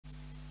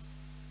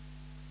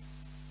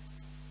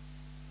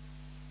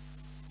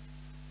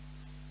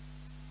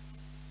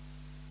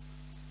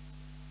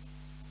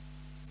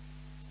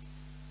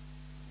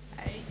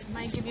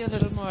give you a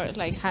little more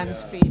like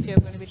hands-free if you're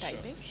going to be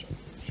typing.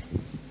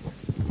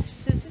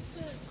 So is this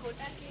the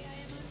Kotak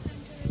AIML Center?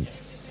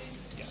 Yes.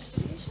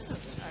 Yes. Okay.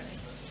 All right.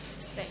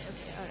 Right.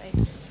 Okay. All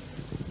right.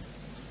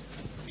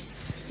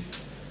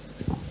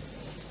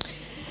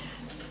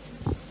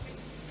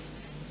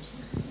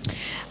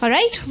 All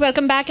right.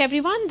 Welcome back,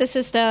 everyone. This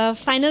is the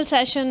final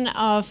session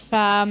of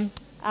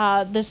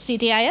this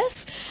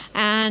CTIS,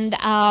 and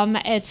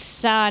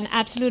it's an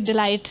absolute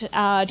delight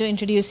to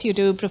introduce you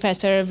to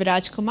Professor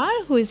Viraj Kumar,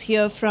 who is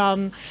here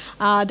from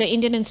the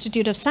Indian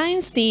Institute of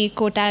Science, the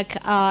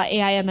Kotak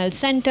AIML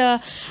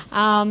Center.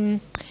 And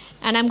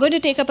I'm going to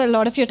take up a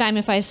lot of your time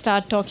if I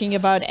start talking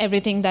about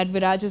everything that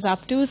Viraj is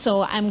up to,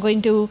 so I'm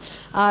going to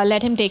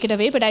let him take it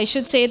away. But I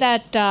should say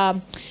that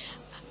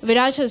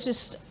Viraj has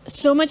just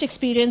so much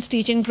experience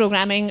teaching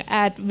programming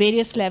at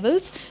various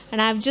levels,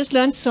 and I've just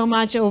learned so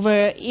much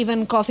over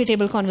even coffee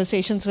table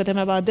conversations with him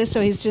about this. So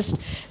he's just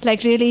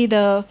like really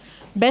the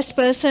best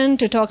person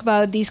to talk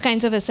about these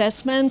kinds of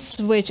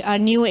assessments, which are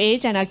new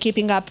age and are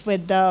keeping up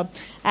with the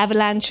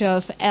avalanche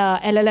of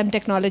LLM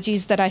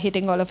technologies that are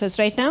hitting all of us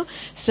right now.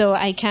 So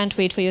I can't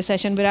wait for your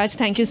session. Viraj,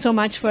 thank you so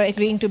much for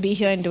agreeing to be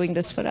here and doing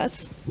this for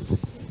us.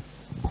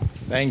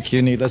 Thank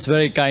you, Neil. That's a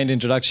very kind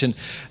introduction.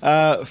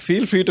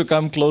 Feel free to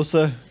come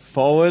closer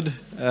forward.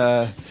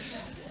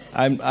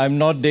 I'm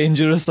not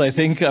dangerous, I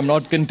think. I'm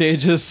not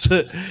contagious.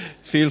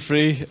 Feel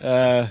free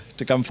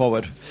to come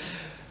forward.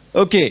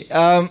 Okay.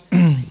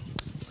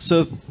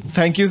 So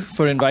thank you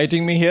for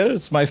inviting me here.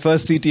 It's my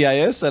first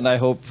CTIS, and I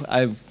hope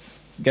I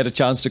get a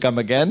chance to come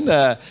again.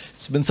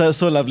 It's been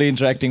so lovely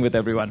interacting with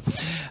everyone.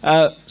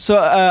 So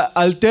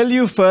I'll tell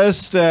you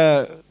first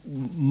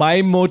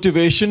my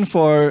motivation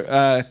for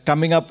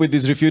coming up with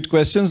these refute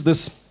questions.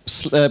 This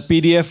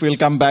PDF we'll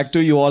come back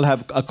to. You all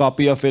have a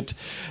copy of it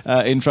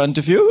in front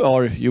of you,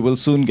 or you will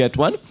soon get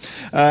one.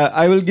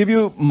 I will give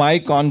you my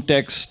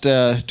context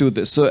to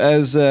this. So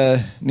as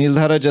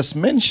Neeldhara just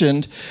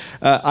mentioned,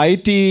 I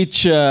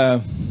teach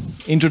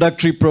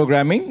introductory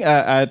programming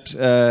at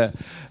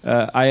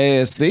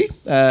IISc,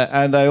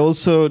 and I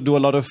also do a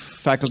lot of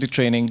faculty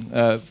training,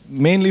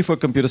 mainly for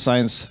computer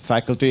science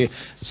faculty.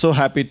 So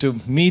happy to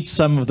meet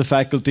some of the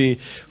faculty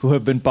who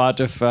have been part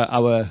of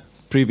our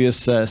previous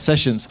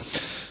sessions.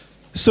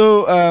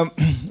 So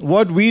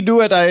what we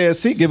do at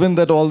IISc, given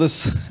that all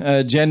this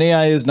Gen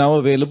AI is now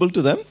available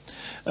to them,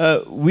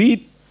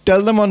 we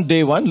tell them on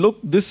day one, look,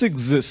 this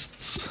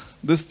exists.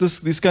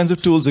 These kinds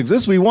of tools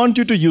exist. We want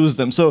you to use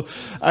them. So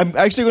I'm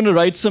actually going to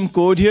write some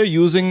code here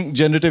using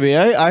generative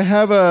AI. I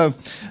have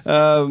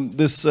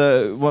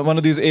one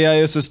of these AI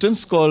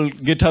assistants called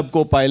GitHub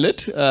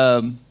Copilot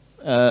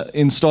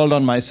installed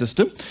on my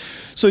system.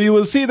 So you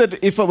will see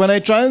that when I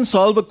try and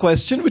solve a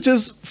question, which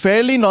is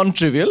fairly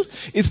non-trivial,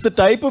 it's the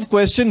type of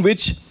question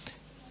which,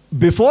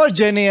 before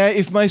Gen AI,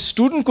 if my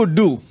student could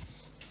do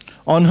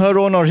on her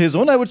own or his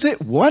own, I would say,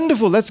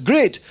 wonderful, that's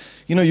great.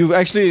 You know, you've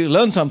actually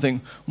learned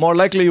something. More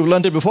likely you've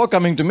learned it before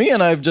coming to me,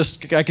 and I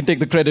can take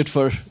the credit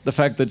for the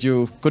fact that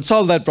you could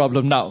solve that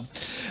problem now.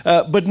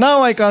 But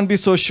now I can't be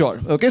so sure.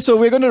 Okay, so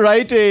we're going to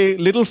write a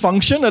little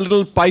function, a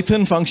little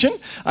Python function.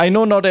 I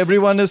know not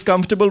everyone is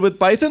comfortable with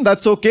Python.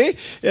 That's okay.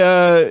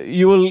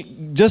 You will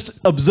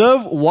just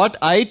observe what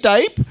I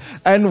type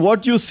and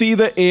what you see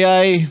the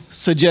AI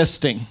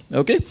suggesting.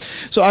 Okay,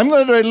 so I'm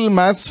going to write a little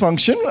maths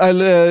function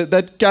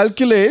that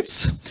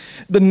calculates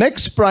the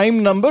next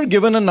prime number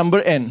given a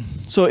number n.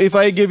 So if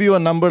I give you a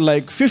number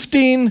like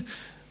 15,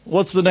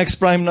 what's the next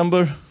prime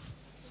number?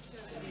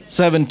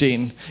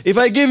 17. If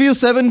I give you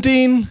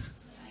 17,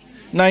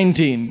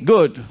 19.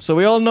 Good. So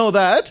we all know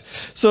that.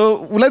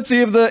 So let's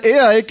see if the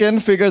AI can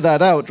figure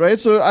that out, right?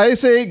 So I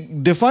say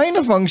define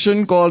a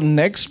function called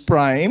next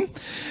prime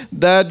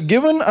that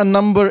given a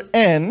number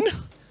n,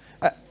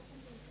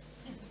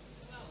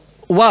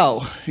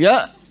 wow,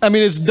 yeah? I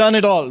mean, it's done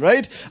it all,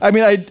 right? I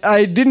mean,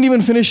 I didn't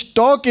even finish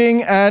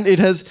talking, and it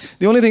has,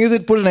 the only thing is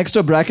it put an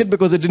extra bracket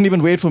because it didn't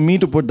even wait for me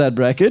to put that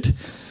bracket.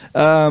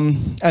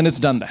 And it's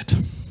done that.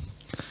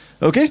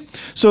 Okay?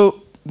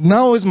 So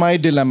now is my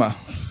dilemma,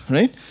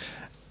 right?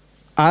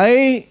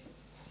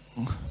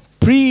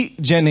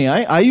 Pre-Gen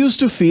AI, I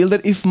used to feel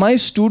that if my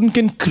student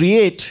can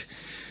create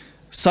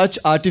such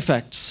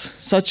artifacts,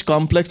 such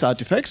complex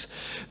artifacts,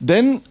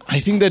 then I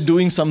think they're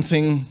doing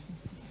something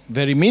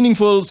very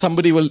meaningful.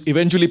 Somebody will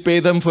eventually pay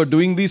them for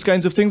doing these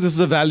kinds of things. This is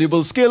a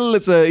valuable skill.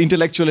 It's an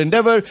intellectual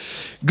endeavor.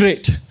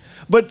 Great.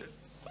 But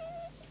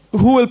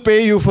who will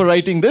pay you for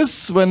writing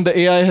this when the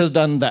AI has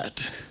done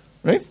that,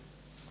 right?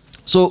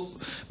 So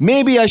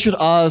maybe I should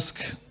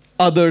ask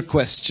other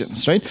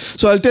questions, right?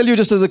 So I'll tell you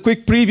just as a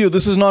quick preview,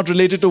 this is not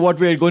related to what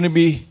we're going to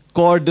be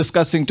core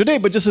discussing today,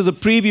 but just as a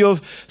preview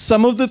of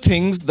some of the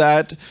things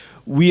that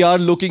we are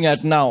looking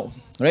at now,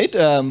 right?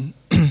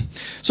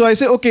 So I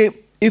say, okay,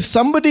 if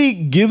somebody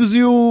gives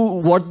you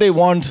what they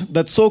want,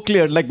 that's so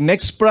clear, like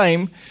next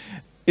prime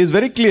is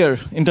very clear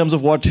in terms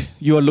of what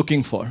you are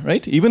looking for,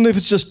 right? Even if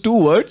it's just 2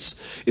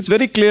 words, it's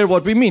very clear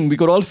what we mean. We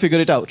could all figure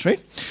it out, right?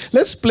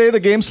 Let's play the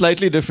game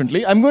slightly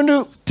differently. I'm going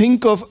to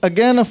think of,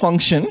 again, a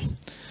function.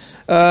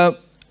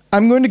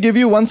 I'm going to give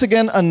you once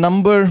again a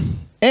number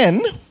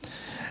n,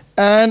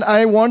 and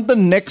I want the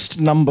next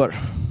number,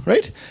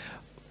 right?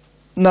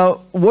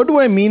 Now, what do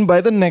I mean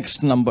by the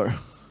next number?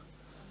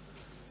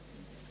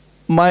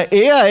 My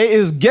AI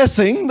is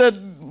guessing that,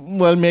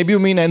 well, maybe you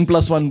mean n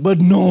plus 1, but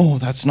no,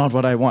 that's not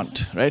what I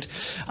want, right?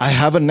 I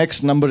have a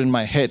next number in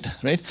my head,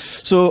 right?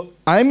 So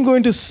we're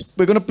going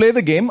to play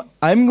the game.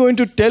 I'm going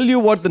to tell you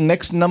what the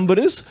next number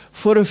is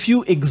for a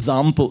few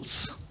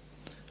examples,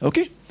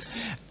 okay?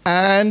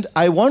 And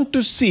I want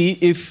to see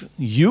if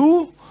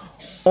you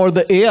or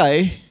the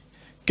AI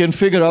can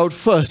figure out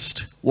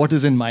first what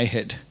is in my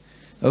head,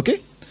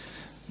 okay?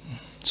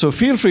 So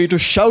feel free to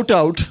shout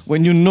out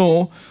when you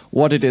know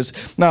what it is.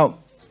 Now,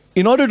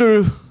 in order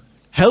to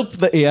help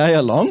the AI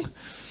along,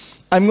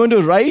 I'm going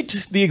to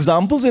write the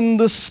examples in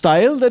the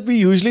style that we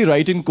usually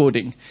write in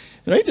coding,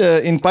 right?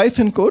 In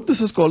Python code,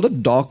 this is called a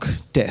doc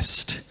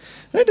test,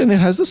 right? And it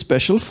has a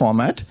special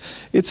format.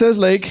 It says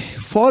like,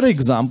 for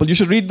example, you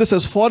should read this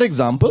as, for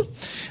example,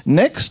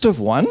 next of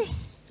 1,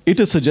 it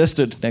is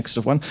suggested next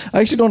of 1. I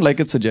actually don't like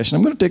its suggestion.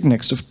 I'm going to take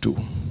next of 2,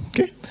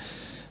 okay?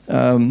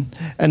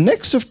 And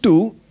next of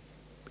 2,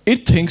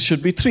 it thinks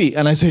should be 3.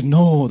 And I say,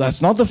 no,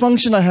 that's not the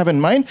function I have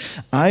in mind.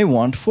 I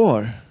want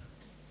 4.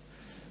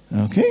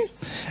 Okay?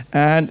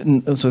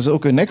 And so I say,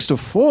 okay, next to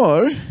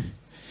 4,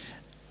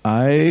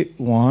 I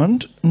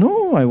want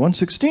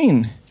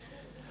 16.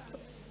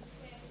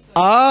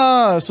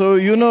 Ah, so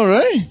you know,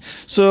 right?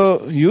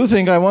 So you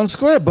think I want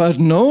square, but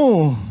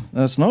no,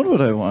 that's not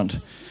what I want,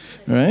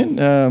 right?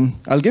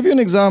 I'll give you an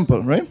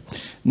example, right?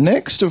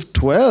 Next of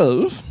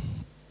 12,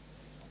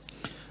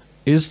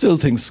 it still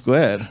thinks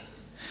square.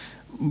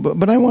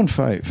 But I want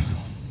 5.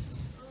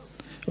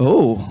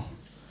 Oh.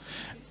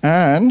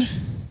 And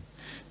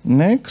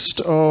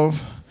next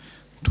of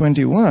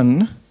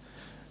 21,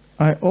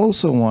 I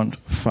also want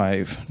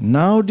 5.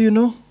 Now do you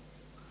know?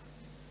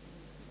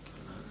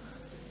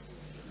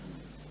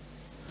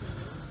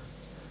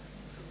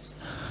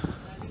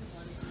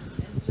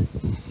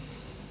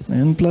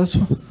 N plus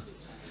 1.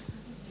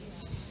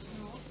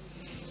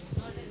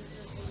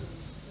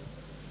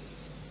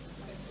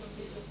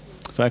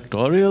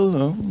 Factorial?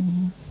 No.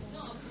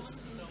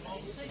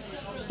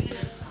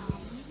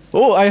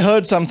 Oh, I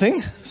heard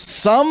something.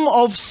 Sum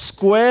of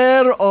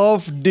square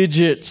of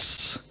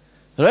digits.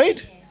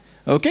 Right?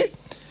 Okay?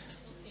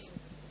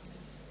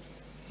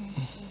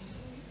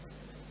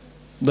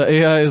 The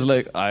AI is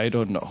like, I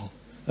don't know.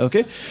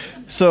 Okay?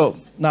 So,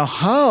 now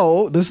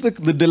how, this is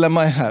the dilemma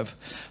I have.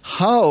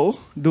 How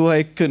do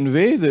I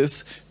convey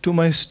this to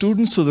my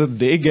students so that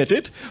they get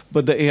it,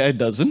 but the AI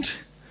doesn't?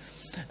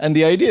 And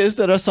the idea is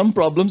there are some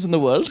problems in the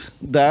world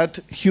that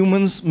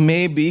humans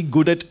may be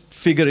good at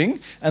figuring,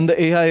 and the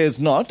AI is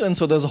not, and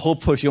so there's a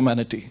hope for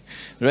humanity,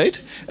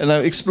 right? And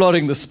I'm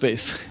exploring this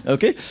space,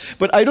 okay?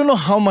 But I don't know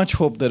how much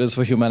hope there is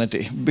for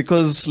humanity,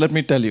 because let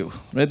me tell you,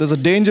 right? There's a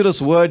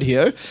dangerous word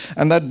here,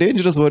 and that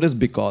dangerous word is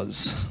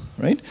because,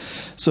 right?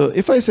 So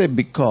if I say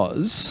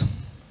because,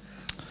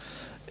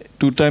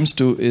 2 times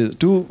 2 is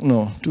 2,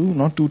 no, 2,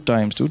 not 2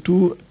 times 2,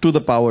 2 to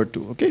the power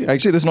 2, okay?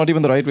 Actually, this is not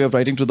even the right way of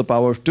writing to the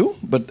power of 2,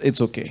 but it's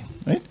okay,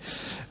 right?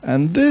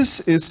 And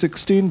this is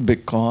 16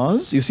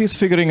 because, you see it's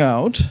figuring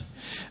out,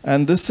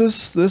 and this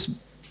is this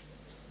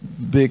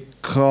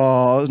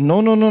because,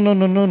 no,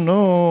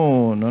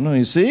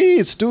 you see,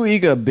 it's too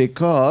eager,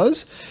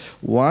 because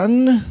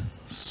 1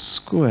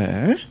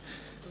 square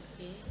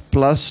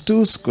plus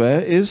 2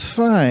 square is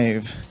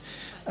 5.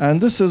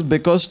 And this is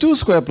because 2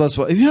 square plus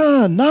 5.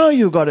 Yeah, now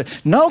you got it.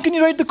 Now can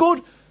you write the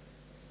code?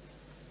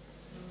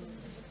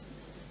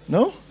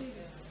 No?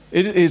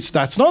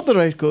 That's not the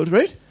right code,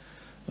 right?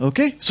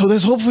 Okay, so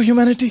there's hope for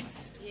humanity,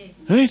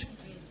 right?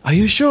 Are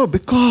you sure?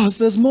 Because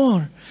there's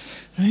more,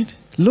 right?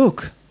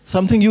 Look,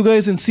 something you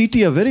guys in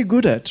CT are very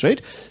good at,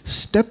 right?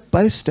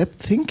 Step-by-step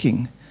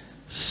thinking.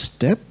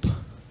 Step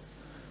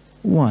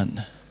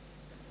 1.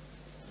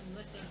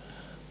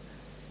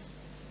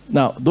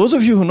 Now, those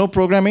of you who know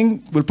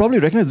programming will probably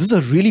recognize this is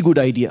a really good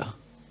idea.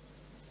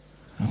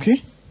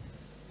 Okay?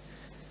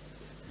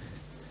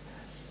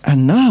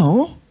 And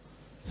now,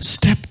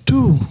 step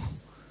 2.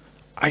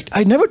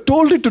 I never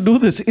told it to do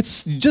this.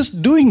 It's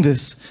just doing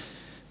this.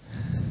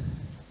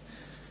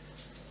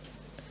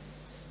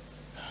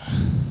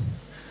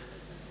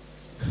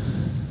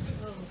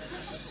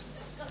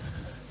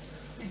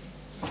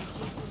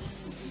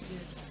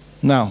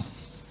 Now,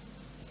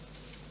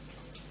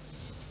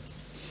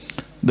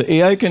 the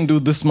AI can do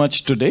this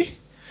much today.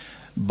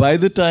 By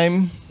the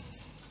time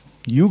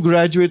you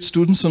graduate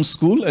students from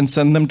school and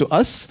send them to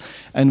us,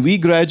 and we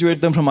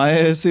graduate them from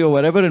IISc or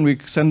wherever, and we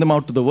send them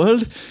out to the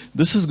world,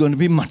 this is going to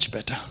be much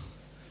better.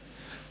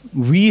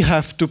 We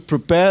have to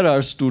prepare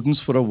our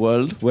students for a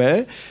world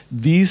where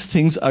these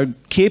things are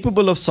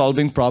capable of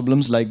solving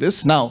problems like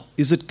this. Now,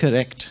 is it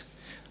correct?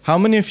 How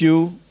many of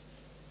you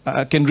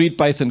can read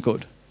Python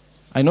code?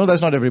 I know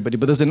that's not everybody,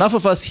 but there's enough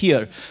of us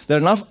here. There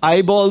are enough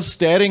eyeballs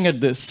staring at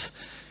this.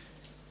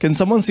 Can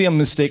someone see a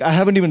mistake? I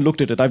haven't even looked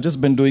at it. I've just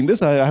been doing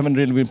this. I haven't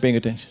really been paying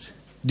attention.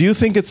 Do you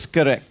think it's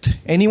correct?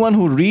 Anyone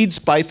who reads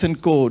Python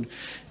code,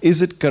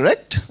 is it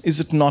correct? Is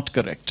it not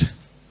correct?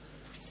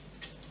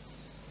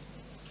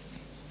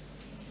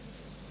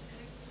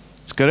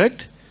 It's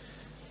correct?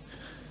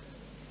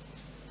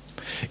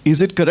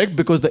 Is it correct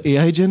because the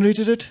AI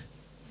generated it?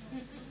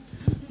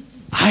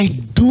 I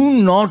do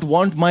not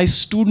want my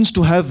students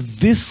to have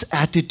this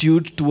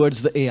attitude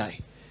towards the AI.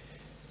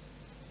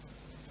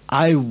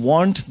 I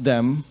want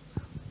them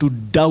to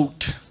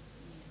doubt,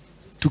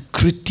 to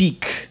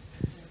critique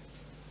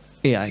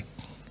AI.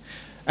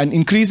 And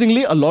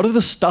increasingly, a lot of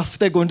the stuff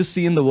they're going to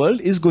see in the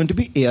world is going to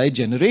be AI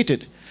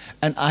generated.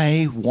 And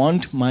I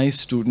want my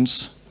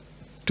students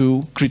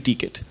to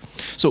critique it.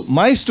 So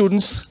my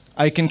students,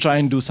 I can try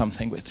and do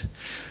something with.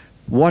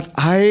 What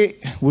I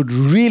would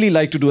really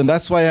like to do, and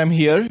that's why I'm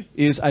here,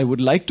 is I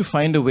would like to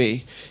find a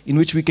way in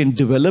which we can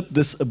develop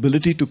this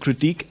ability to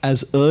critique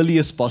as early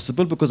as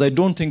possible, because I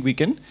don't think we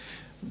can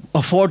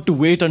afford to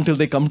wait until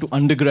they come to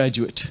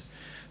undergraduate.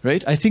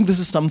 Right? I think this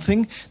is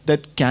something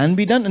that can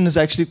be done and is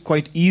actually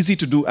quite easy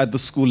to do at the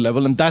school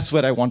level, and that's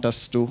where I want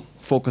us to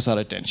focus our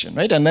attention.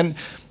 Right? And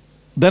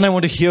then I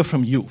want to hear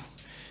from you.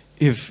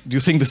 Do you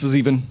think this is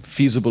even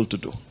feasible to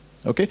do?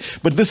 Okay?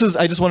 But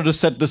I just wanted to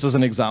set this as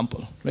an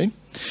example, right?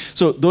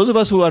 So those of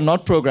us who are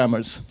not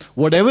programmers,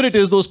 whatever it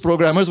is those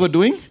programmers were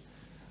doing,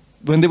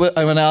 when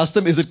I asked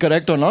them, is it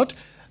correct or not,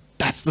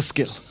 that's the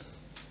skill.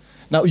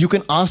 Now you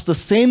can ask the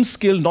same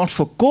skill not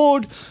for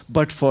code,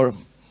 but for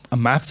a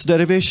maths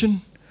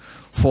derivation,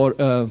 for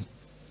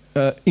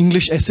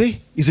English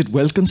essay. Is it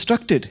well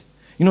constructed?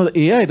 You know,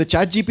 the AI, the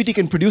ChatGPT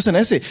can produce an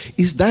essay.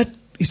 Is that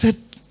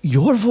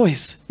your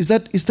voice? Is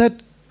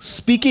that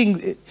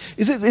speaking?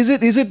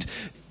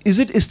 Is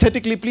it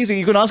aesthetically pleasing?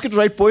 You can ask it to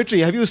write poetry.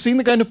 Have you seen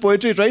the kind of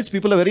poetry it writes?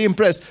 People are very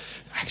impressed.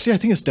 Actually, I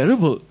think it's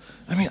terrible.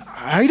 I mean,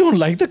 I don't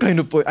like the kind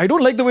of poetry. I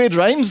don't like the way it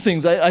rhymes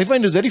things. I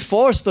find it very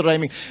forced, the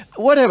rhyming.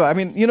 Whatever. I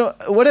mean,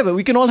 whatever.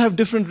 We can all have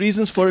different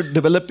reasons for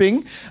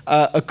developing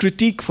a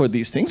critique for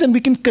these things, and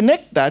we can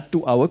connect that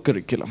to our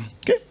curriculum.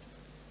 Okay?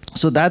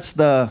 So that's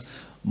the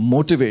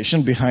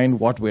motivation behind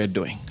what we're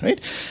doing, right?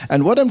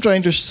 And what I'm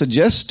trying to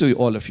suggest to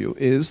all of you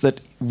is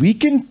that we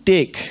can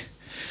take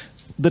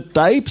the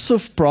types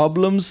of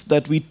problems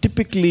that we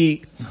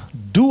typically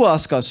do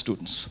ask our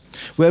students,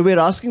 where we're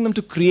asking them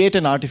to create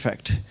an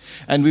artifact.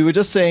 And we were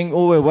just saying,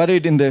 oh, we're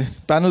worried in the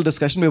panel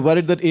discussion, we're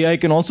worried that AI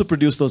can also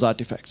produce those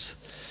artifacts.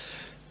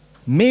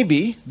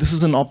 Maybe this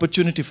is an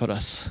opportunity for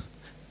us.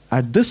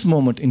 At this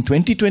moment in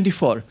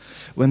 2024,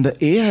 when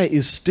the AI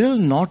is still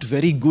not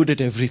very good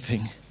at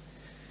everything,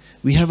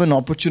 we have an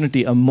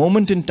opportunity, a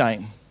moment in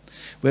time,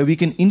 where we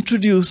can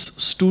introduce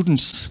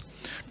students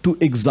to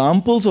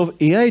examples of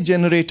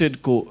AI-generated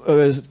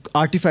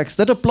artifacts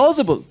that are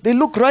plausible. They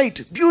look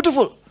right,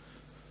 beautiful,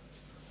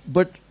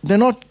 but they're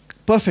not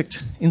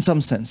perfect in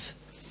some sense.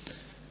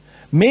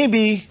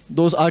 Maybe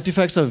those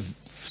artifacts are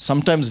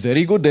sometimes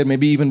very good, they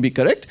maybe even be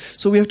correct,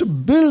 so we have to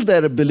build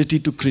their ability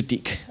to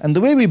critique. And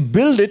the way we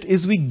build it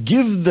is we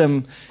give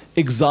them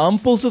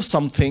examples of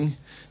something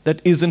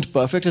that isn't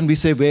perfect, and we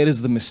say, where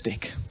is the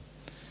mistake?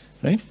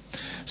 Right?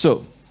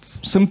 So,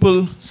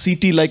 simple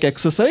CT-like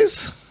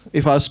exercise.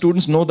 If our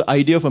students know the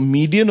idea of a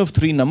median of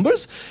 3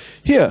 numbers,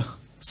 here,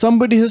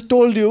 somebody has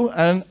told you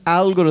an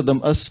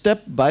algorithm, a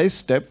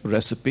step-by-step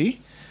recipe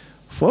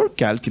for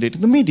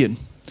calculating the median.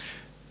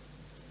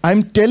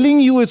 I'm telling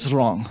you it's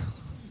wrong.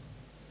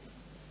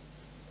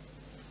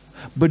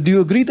 But do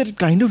you agree that it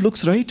kind of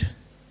looks right?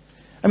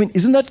 I mean,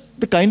 isn't that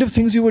the kind of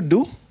things you would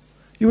do?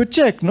 You would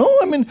check, no?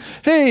 I mean,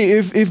 hey,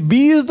 if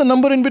B is the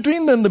number in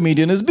between, then the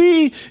median is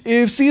B.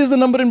 If C is the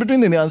number in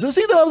between, then the answer is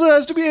C. The answer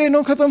has to be A,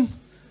 no khatam.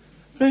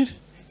 Right?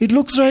 It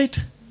looks right.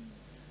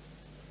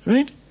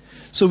 Right?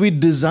 So we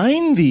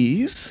design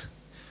these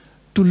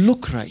to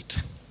look right.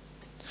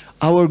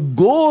 Our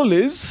goal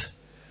is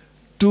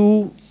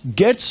to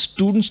get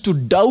students to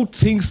doubt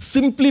things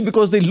simply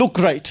because they look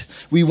right.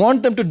 We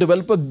want them to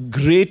develop a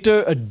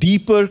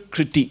deeper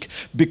critique.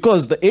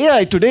 Because the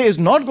AI today is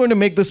not going to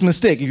make this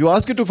mistake. If you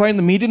ask it to find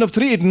the median of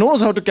 3, it knows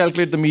how to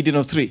calculate the median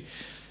of 3.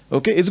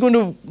 Okay? It's going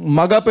to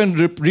mug up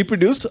and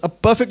reproduce a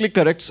perfectly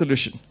correct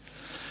solution.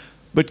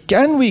 But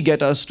can we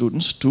get our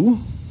students to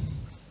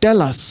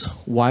tell us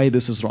why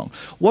this is wrong?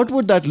 What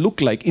would that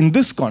look like in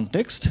this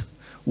context?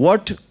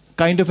 What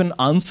kind of an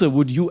answer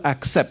would you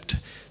accept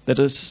that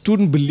a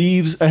student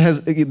believes,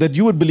 that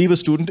you would believe a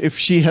student if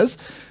she has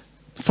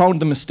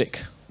found the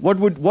mistake? What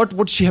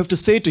would she have to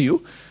say to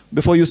you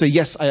before you say,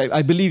 yes,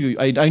 I believe you,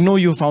 I know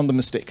you found the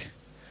mistake?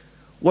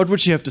 What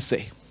would she have to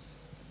say?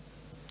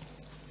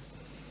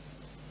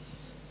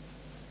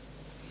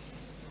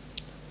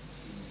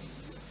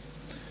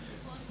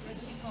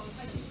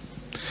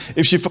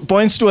 If she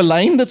points to a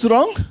line that's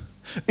wrong,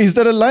 is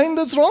there a line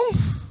that's wrong?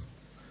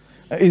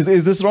 Is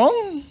this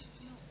wrong?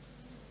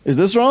 Is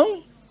this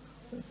wrong?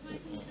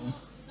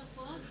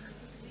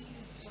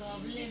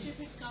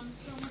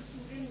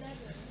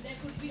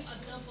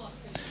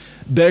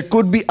 There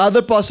could be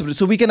other possibilities.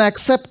 So we can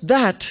accept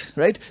that,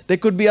 right? There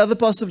could be other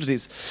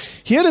possibilities.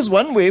 Here is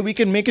one way we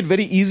can make it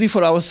very easy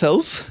for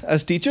ourselves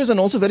as teachers and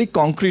also very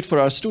concrete for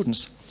our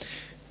students.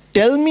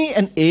 Tell me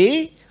an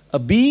A, a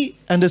B,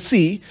 and a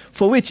C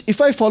for which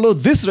if I follow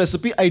this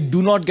recipe, I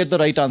do not get the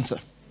right answer.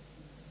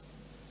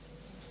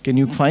 Can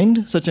you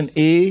find such an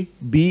A,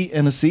 B,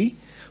 and a C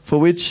for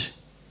which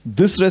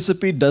this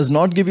recipe does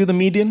not give you the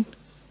median?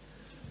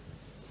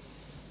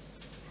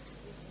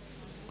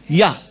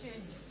 Yeah.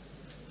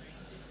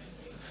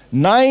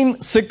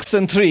 9, 6,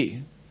 and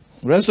 3.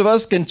 Rest of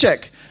us can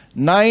check.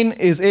 9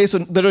 is A, so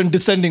they're in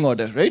descending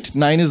order, right?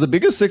 9 is the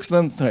biggest, 6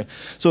 then 3.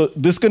 So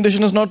this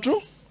condition is not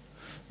true.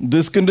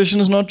 This condition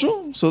is not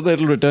true. So that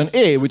will return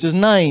A, which is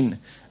 9.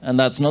 And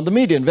that's not the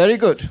median. Very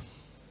good.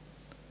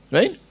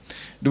 Right?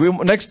 Do we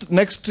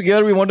next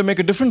year we want to make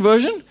a different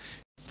version?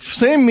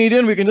 Same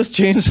median, we can just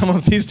change some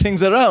of these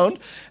things around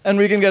and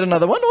we can get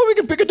another one, or we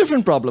can pick a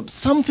different problem.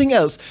 Something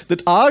else.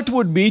 That art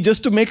would be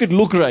just to make it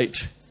look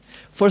right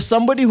for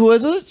somebody who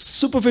has a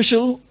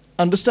superficial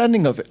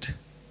understanding of it.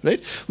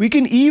 Right? We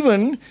can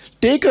even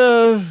take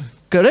a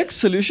correct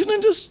solution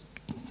and just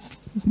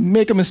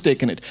make a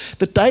mistake in it.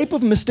 The type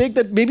of mistake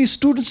that maybe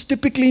students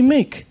typically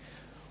make.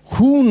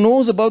 Who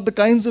knows about the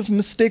kinds of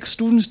mistakes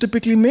students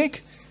typically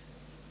make?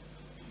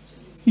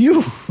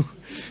 You.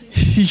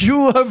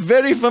 You are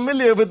very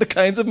familiar with the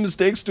kinds of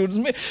mistakes students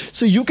make.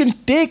 So you can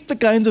take the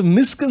kinds of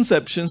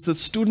misconceptions that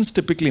students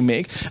typically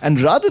make,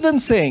 and rather than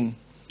saying,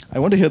 I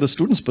want to hear the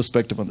students'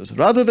 perspective on this.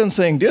 Rather than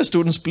saying, dear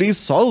students, please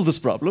solve this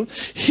problem,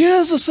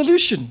 here's a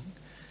solution.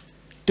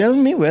 Tell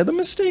me where the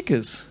mistake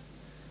is.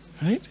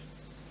 Right?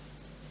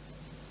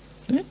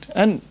 Right?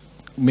 And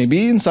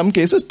maybe in some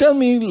cases, tell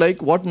me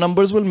like what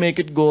numbers will make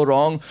it go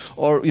wrong,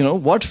 or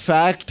what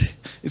fact.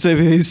 It's a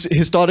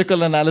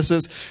historical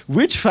analysis.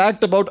 Which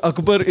fact about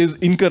Akbar is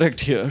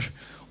incorrect here,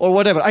 or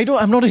whatever.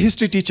 I'm not a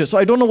history teacher, so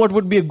I don't know what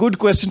would be a good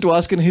question to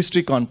ask in a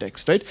history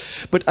context, right?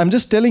 But I'm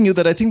just telling you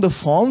that I think the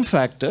form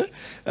factor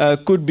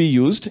could be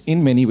used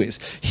in many ways.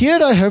 Here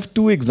I have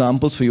 2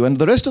 examples for you, and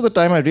the rest of the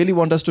time I really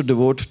want us to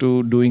devote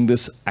to doing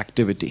this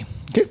activity.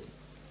 Okay?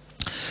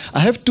 I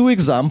have 2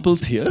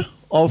 examples here.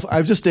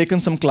 I've just taken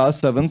some class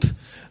 7th.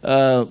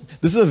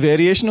 This is a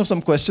variation of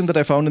some question that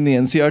I found in the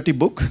NCERT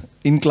book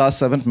in class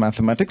 7th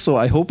mathematics. So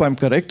I hope I'm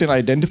correct in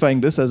identifying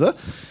this as a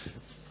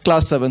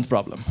class 7th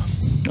problem.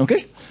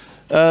 Okay?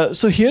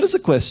 So here is a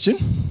question.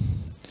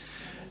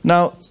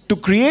 Now, to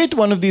create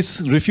one of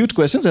these refute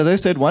questions, as I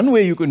said, one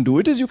way you can do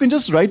it is you can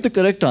just write the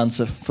correct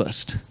answer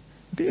first.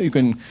 Okay? You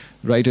can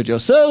write it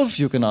yourself.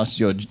 You can ask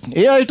your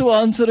AI to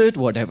answer it,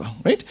 whatever,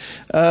 right?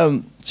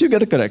 So you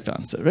get a correct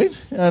answer, right?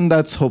 And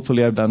that's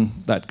hopefully I've done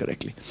that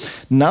correctly.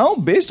 Now,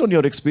 based on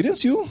your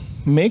experience, you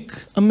make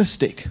a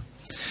mistake.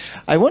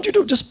 I want you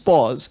to just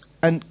pause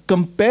and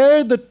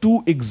compare the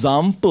 2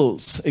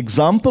 examples,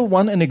 example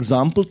 1 and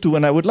example 2.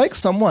 And I would like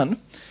someone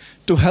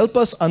to help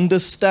us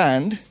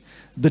understand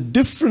the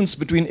difference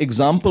between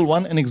example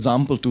 1 and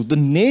example 2, the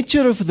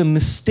nature of the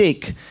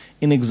mistake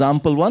in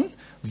example 1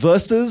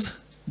 versus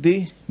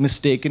the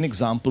mistake in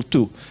example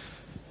 2.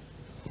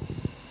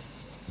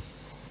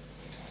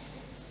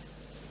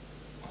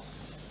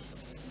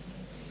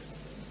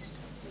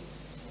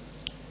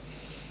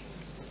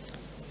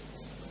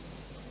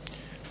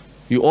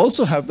 You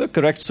also have the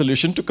correct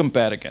solution to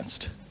compare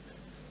against.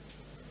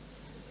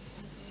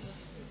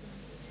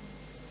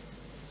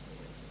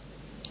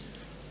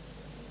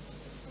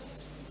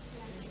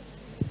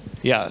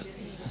 Yeah.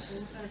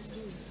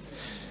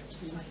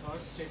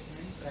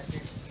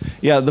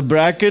 Yeah, the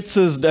brackets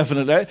is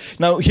definitely right.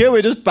 Now here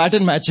we're just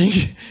pattern matching.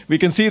 We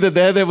can see that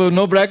there were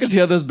no brackets,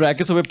 here there's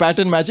brackets, so we're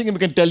pattern matching and we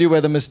can tell you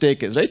where the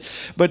mistake is, right?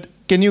 But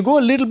can you go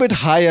a little bit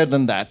higher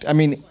than that? I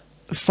mean,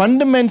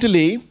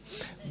 fundamentally,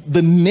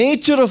 the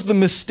nature of the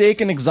mistake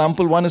in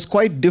example 1 is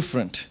quite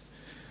different.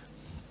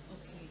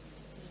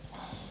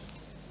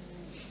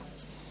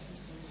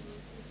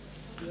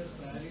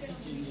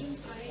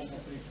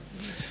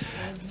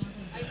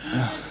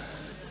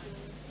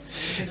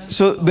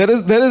 So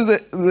there's the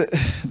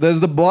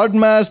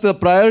BODMAS, the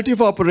priority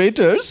of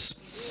operators.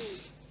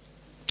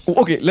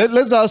 Okay,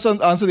 let's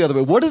answer the other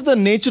way. What is the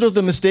nature of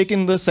the mistake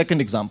in the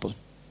second example?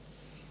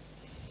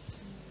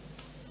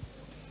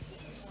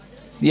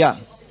 Yeah.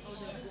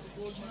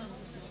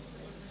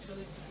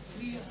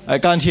 I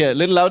can't hear. A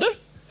little louder?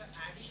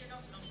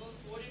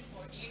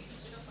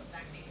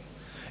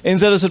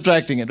 Instead of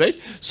subtracting it, right?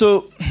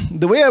 So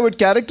the way I would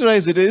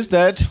characterize it is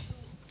that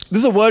this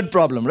is a word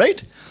problem,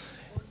 right?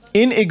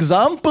 In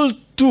example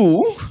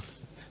 2,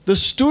 the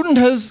student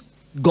has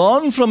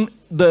gone from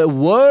the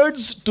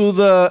words to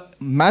the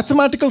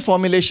mathematical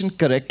formulation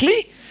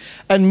correctly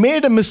and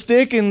made a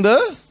mistake in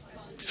the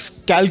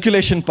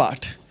calculation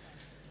part,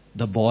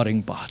 the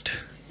boring part,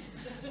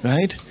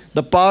 right?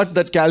 The part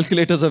that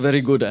calculators are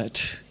very good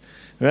at,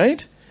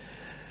 right?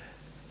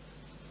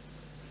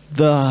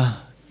 The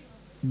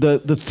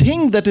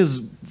thing that is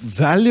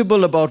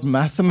valuable about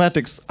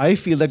mathematics, I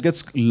feel that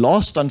gets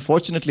lost,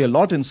 unfortunately, a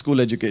lot in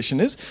school education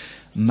is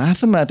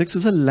mathematics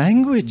is a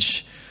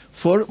language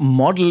for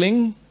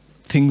modeling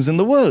things in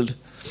the world.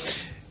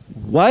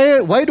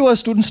 Why do our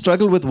students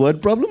struggle with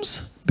word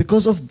problems?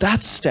 Because of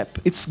that step.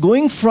 It's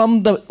going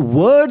from the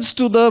words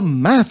to the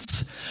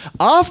maths.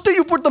 After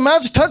you put the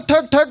maths, tuck,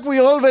 tuck, tuck,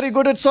 we're all very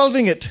good at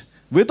solving it.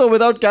 With or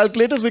without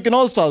calculators, we can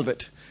all solve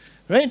it,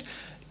 right?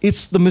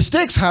 It's the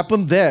mistakes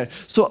happen there.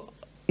 So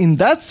in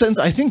that sense,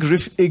 I think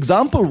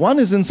example 1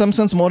 is in some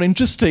sense more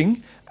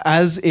interesting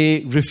as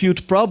a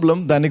refute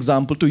problem than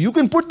example 2. You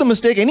can put the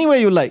mistake any way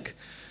you like.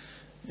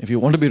 If you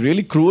want to be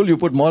really cruel, you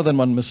put more than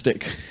one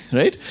mistake,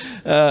 right?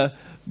 I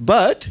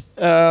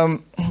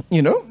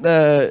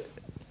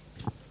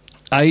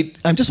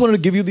just wanted to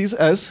give you these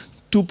as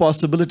 2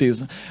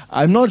 possibilities.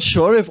 I'm not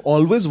sure if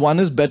always one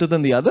is better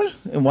than the other,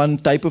 one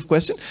type of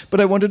question, but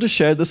I wanted to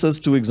share this as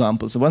 2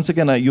 examples. So once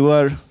again, you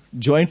are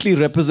jointly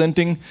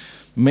representing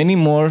many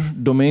more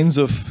domains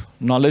of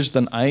knowledge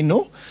than I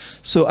know.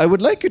 So I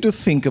would like you to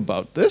think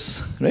about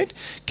this, right?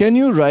 Can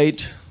you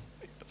write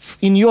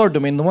in your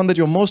domain, the one that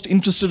you're most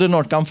interested in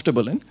or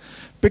comfortable in,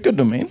 pick a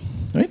domain,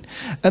 right?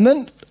 And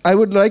then I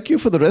would like you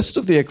for the rest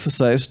of the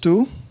exercise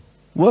to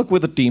work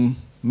with a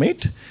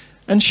teammate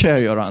and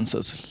share your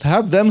answers.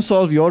 Have them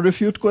solve your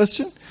refute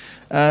question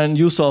and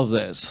you solve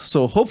theirs.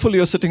 So hopefully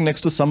you're sitting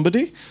next to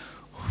somebody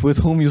with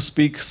whom you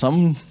speak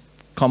some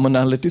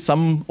commonality,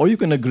 or you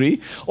can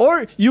agree,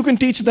 or you can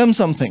teach them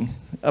something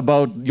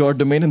about your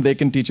domain and they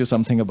can teach you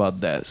something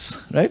about theirs,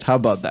 right? How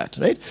about that,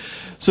 right?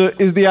 So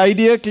is the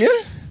idea clear,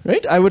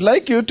 right? I would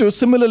like you to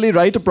similarly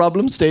write a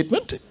problem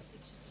statement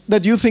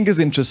that you think is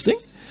interesting.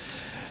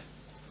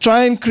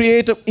 Try and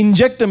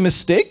inject a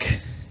mistake,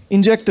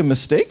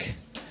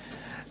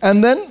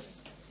 and then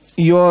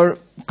your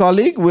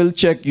colleague will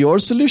check your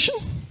solution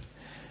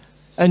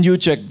and you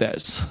check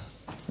theirs,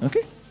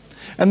 okay?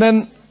 And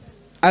then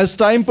as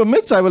time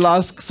permits, I will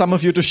ask some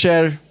of you to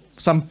share,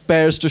 some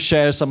pairs to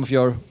share some of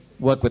your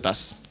work with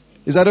us.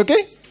 Is that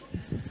okay?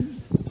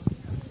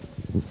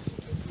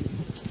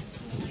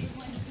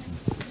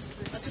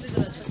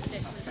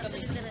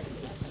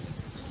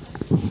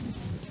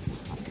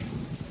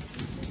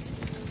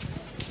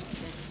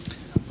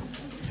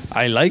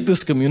 I like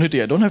this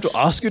community. I don't have to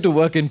ask you to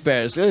work in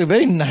pairs. They're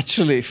very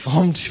naturally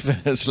formed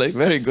pairs, like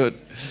very good.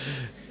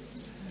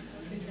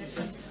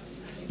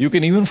 You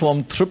can even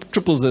form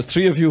triples. There's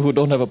 3 of you who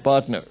don't have a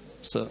partner.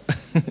 So,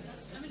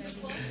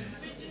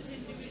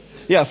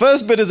 yeah,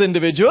 first bit is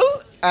individual,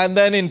 and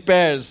then in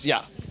pairs,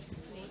 yeah.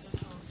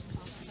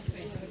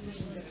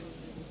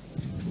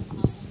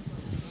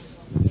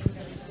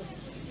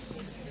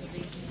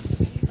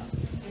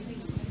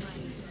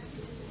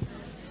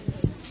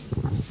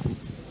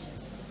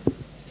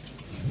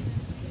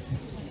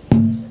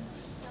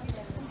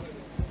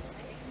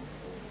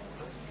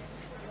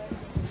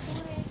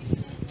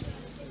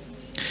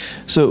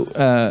 So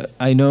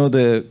I know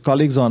the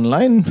colleagues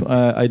online,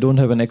 I don't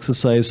have an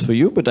exercise for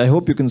you, but I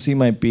hope you can see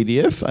my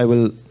PDF. I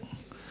will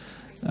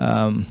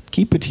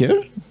keep it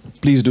here.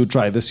 Please do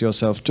try this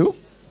yourself too.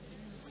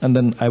 And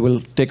then I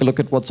will take a look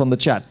at what's on the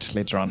chat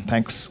later on.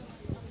 Thanks.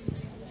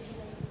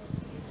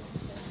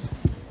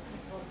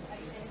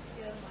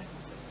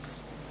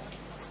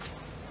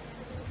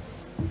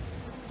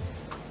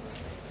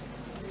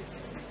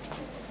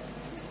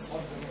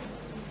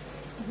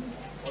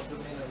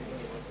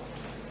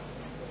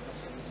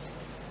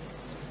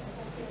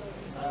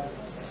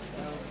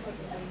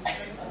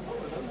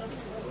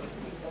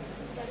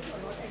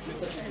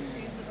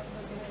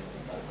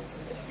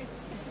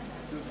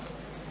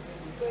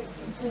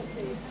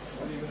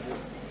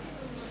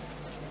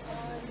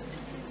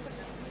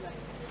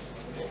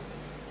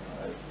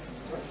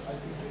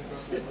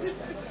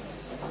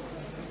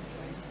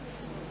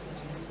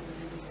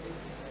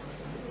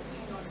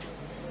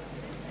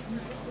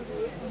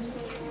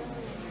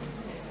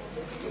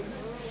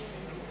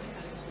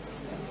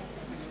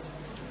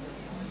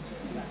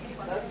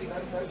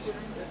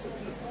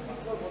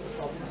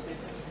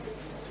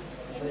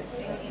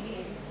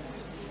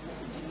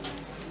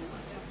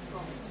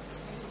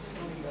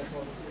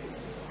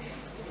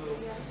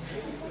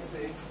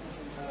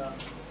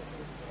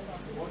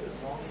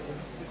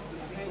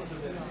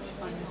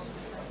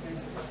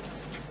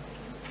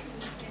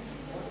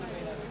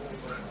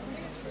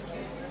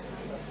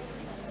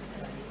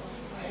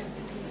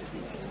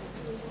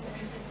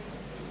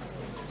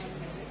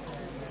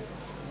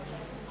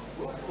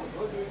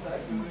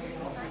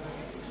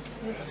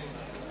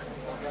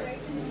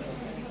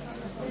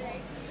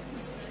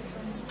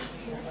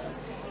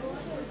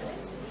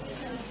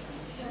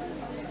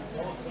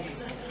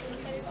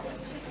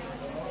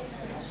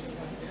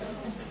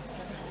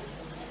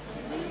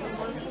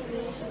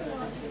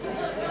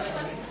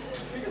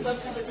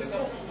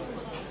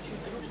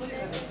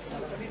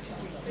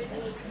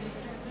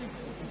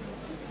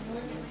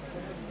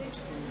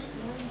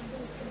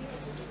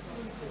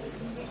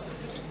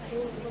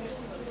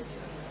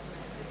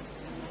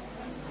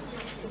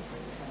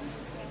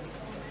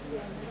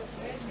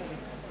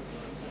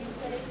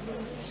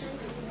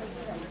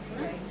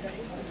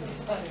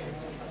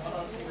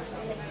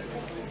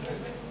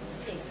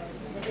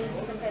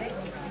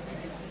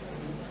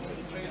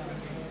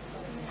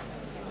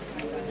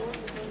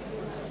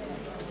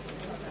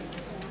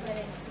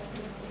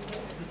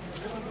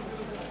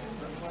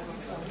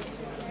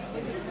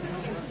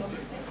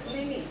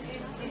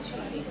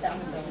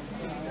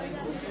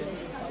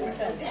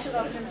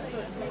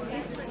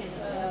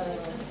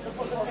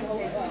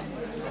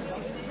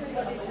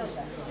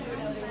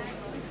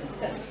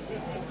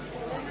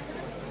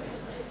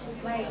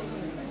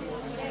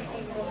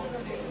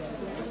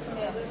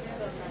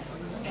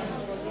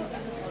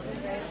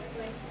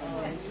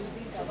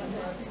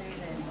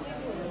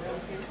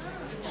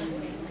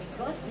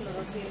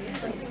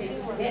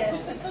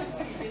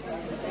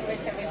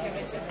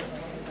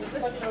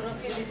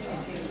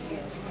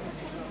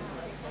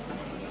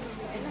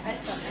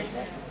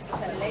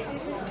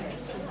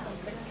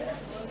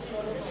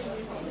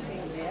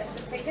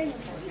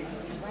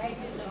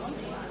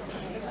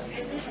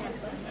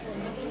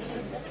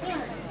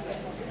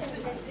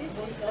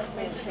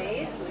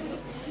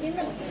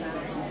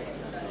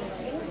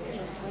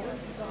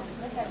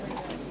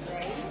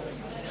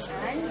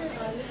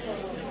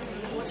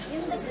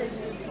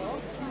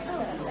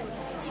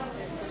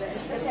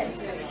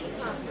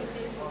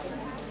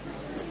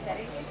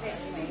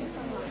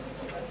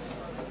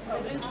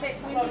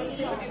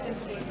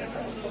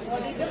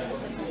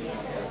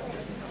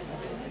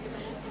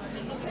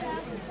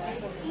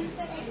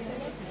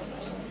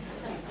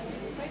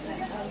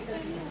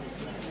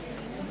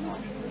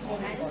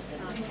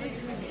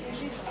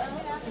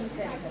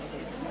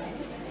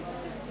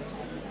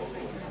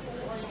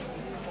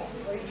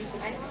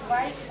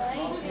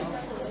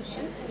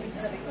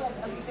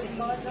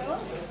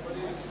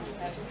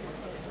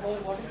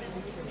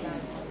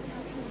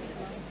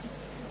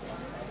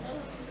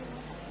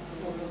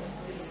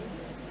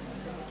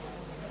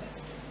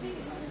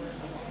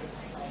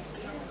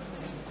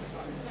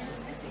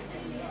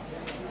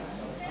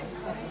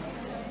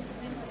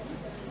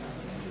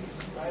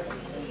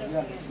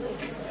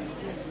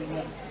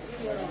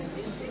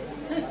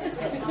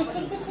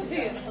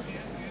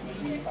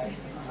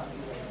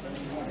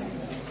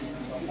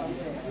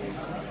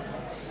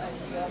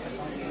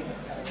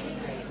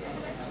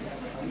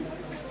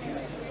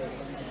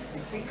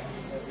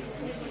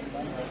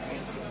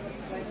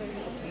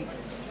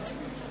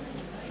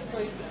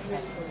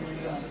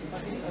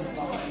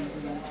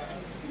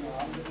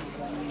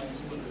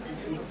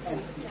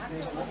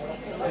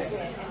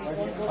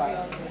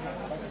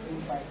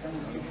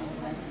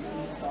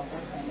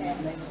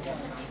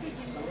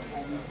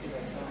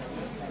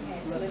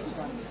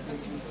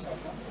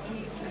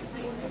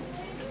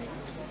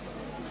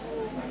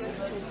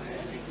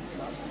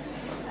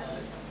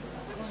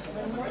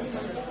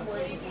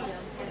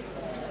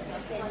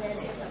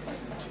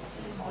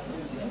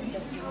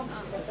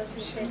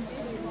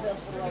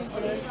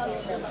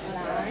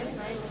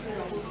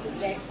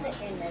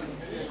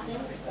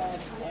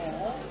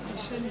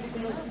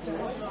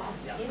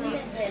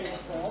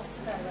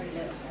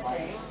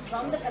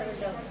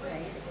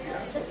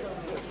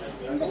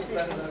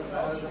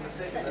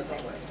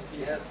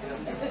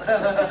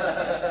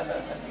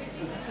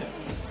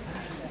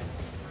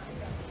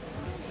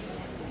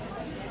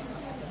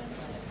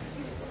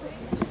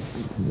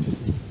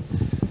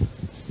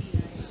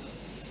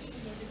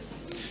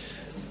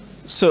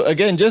 So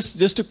again,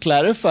 just to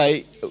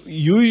clarify,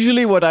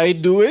 usually what I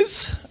do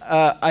is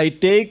I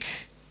take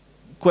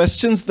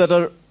questions that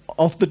are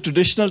of the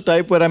traditional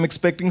type where I'm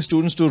expecting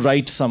students to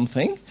write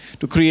something,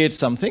 to create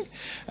something.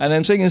 And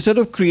I'm saying instead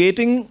of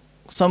creating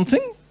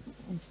something,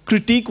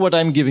 critique what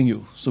I'm giving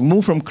you. So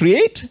move from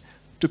create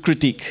to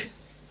critique,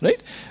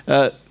 right?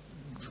 That's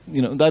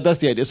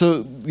the idea.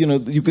 So,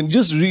 you can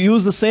just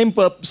reuse the same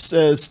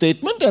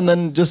statement and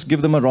then just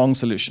give them a wrong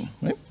solution,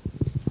 right?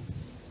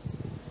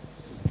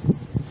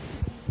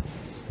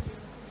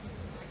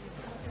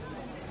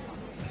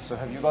 So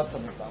have you got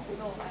some examples?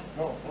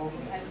 No. Okay.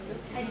 I was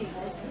just studying.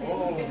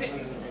 Oh, you're making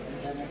me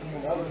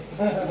nervous.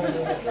 I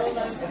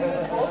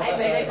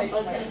bet I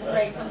compulsory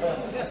write something.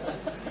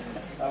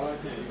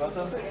 Okay, you got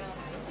something? Yeah.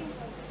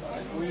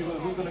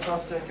 Who's going to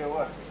cross-check your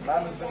work?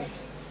 Ma'am is finished.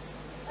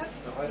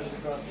 So why did you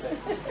cross-check?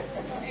 You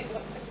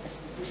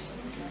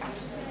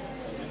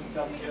didn't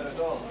come here at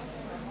all.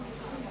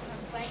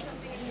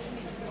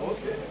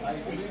 Okay, I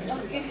believe you.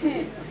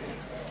 Okay.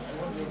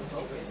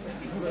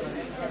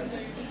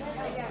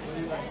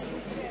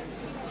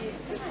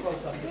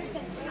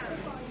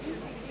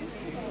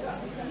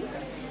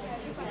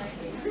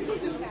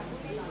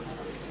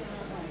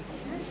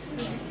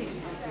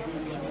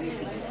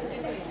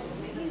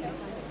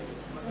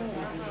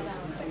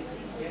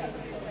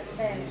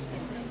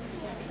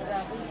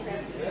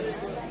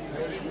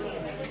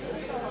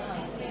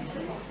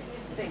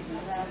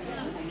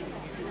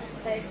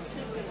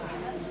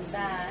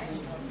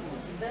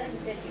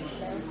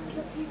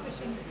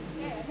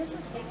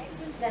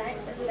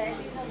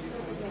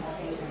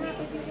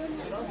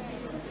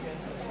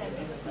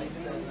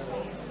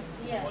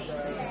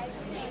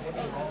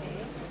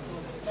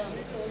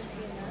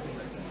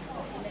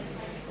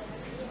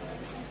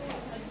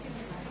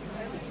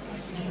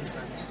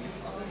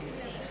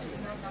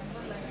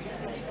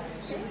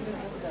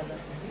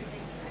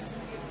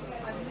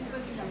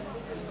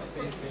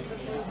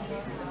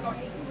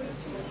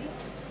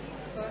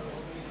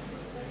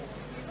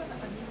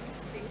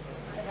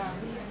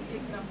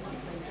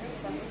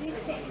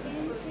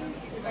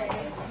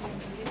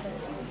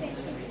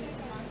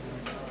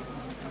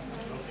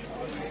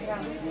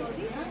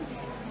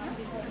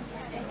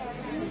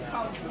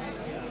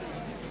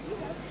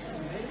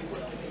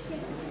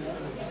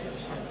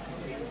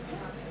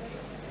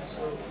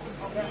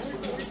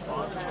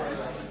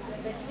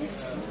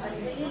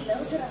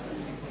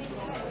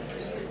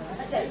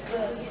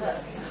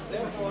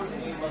 Therefore,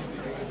 he must be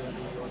greater than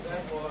zero.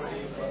 Therefore, a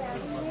plus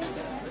this must be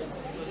that.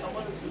 So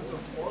someone is used to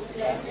all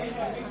the ideas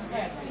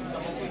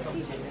come up with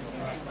something.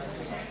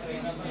 For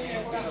example, we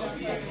have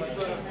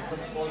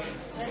some fault.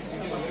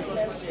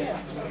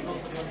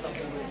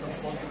 Something with some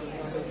fault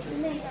conception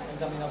and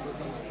coming up with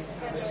some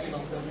eventually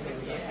nonsensical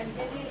result.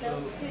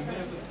 So we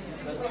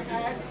have to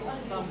add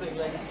something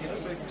like,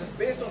 just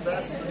based on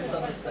that,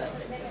 misunderstand,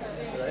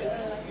 right?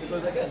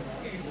 Because again,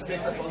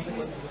 mistakes are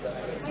consequences of that.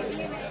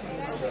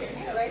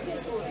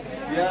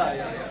 Yeah.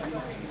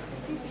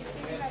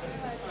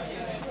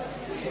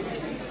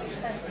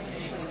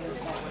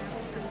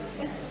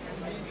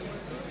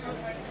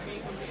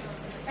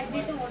 I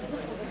did the what is the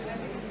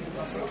photosynthesis?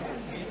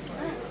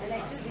 And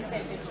actually this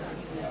sentence.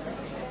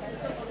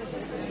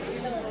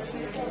 The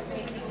photosynthesis of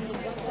making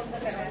glucose from the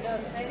carbon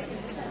dioxide in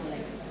the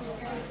sunlight.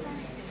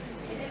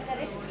 Is it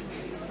correct?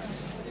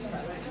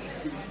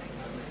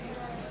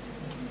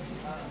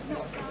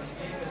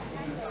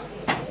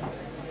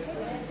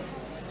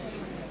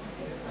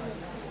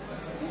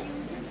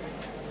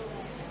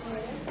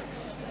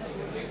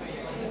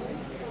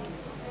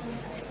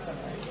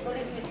 What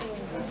is missing?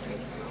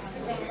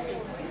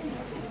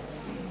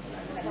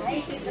 Why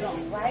it is wrong?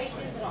 Why it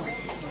is wrong?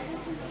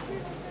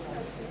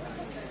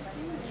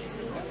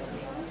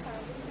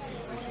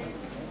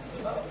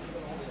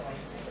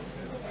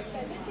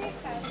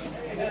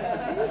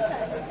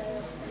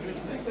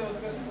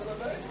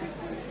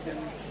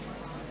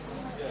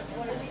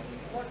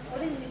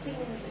 What is missing in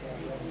this?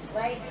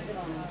 Why it is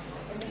wrong?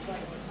 In this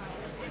one?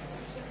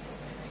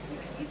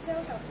 It's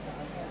out of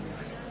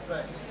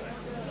Right.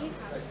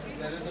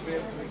 There is a way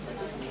of doing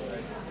this.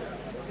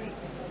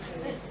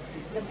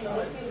 The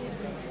chlorophyll is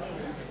missing.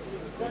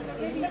 Because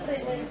in the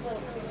presence of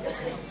the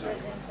chlorophyll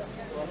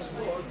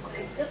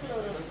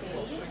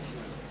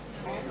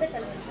and the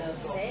carbon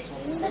dioxide,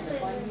 in the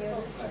presence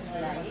of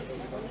sunlight,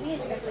 only in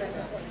the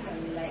presence of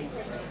sunlight,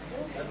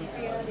 there is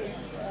pure and this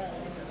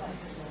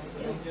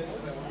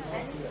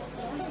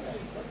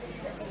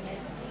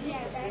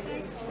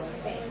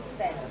energy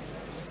that.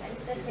 And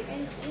the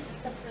second is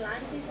the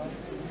plant is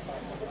missing.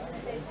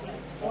 Photosynthesis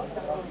is what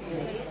the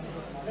process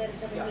where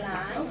the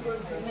plant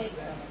makes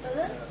the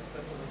food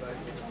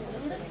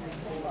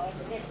or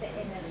get the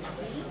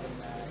energy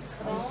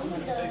from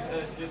the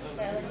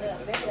carbon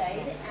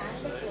dioxide and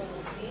the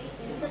chlorophyll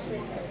in the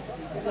presence of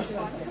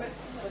sunlight.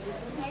 So this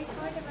is right. So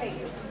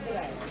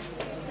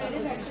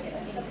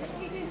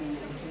it is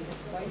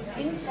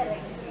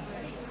incorrect.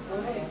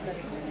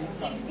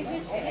 If it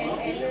is correct.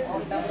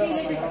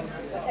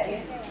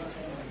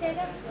 Instead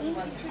of in,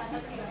 it should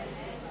be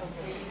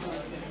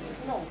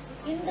no,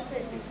 in the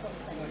presence of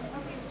sunlight.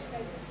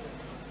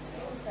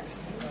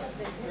 In the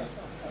presence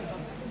of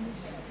sunlight.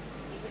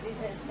 If it is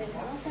there is no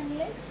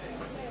sunlight,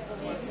 so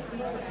there is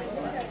no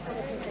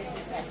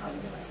photosynthesis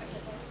happens.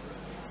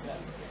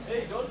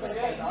 Hey, don't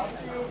forget,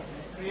 after you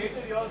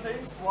created your thing,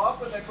 swap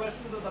with the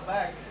questions at the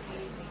back.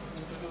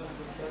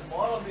 There's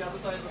more on the other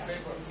side of the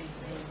paper.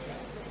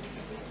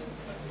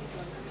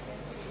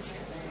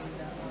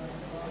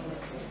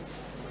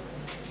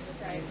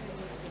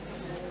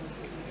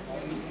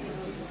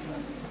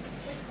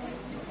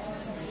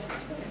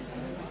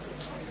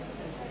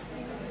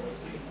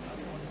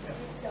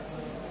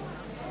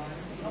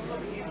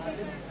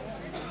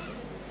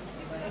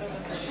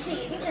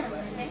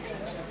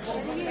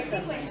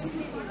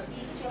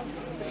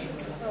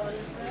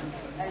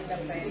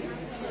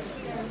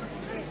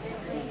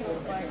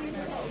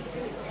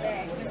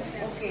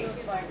 Okay,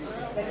 but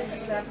that is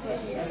exact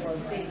question I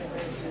was saying that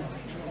it is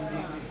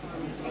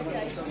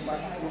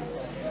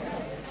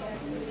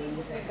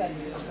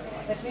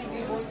that means we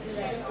won't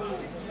like to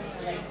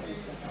write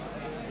this.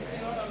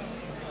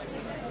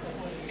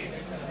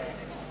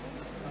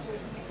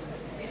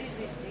 Very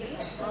easy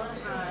or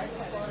hard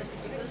for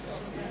physical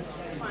science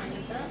to find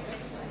the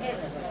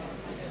error.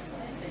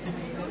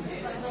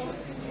 So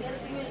here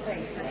you will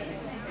write, right?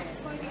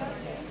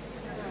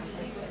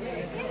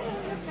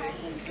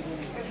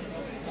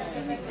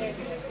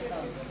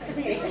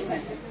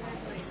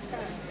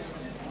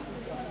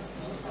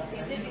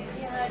 Is it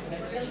easy hard to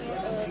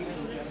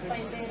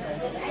find the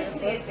error? I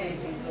create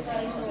anything.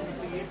 I know.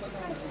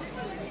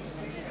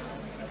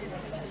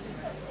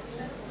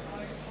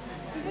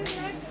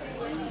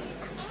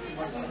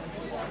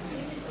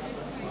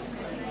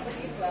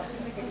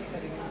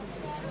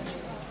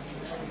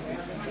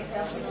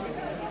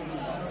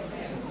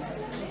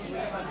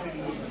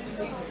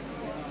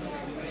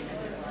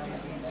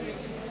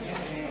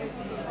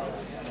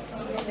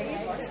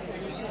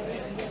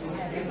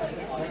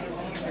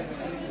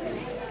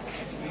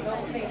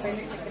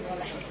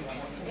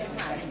 Yes,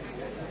 ma'am.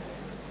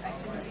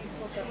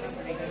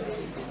 I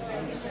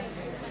can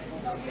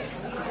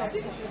Okay.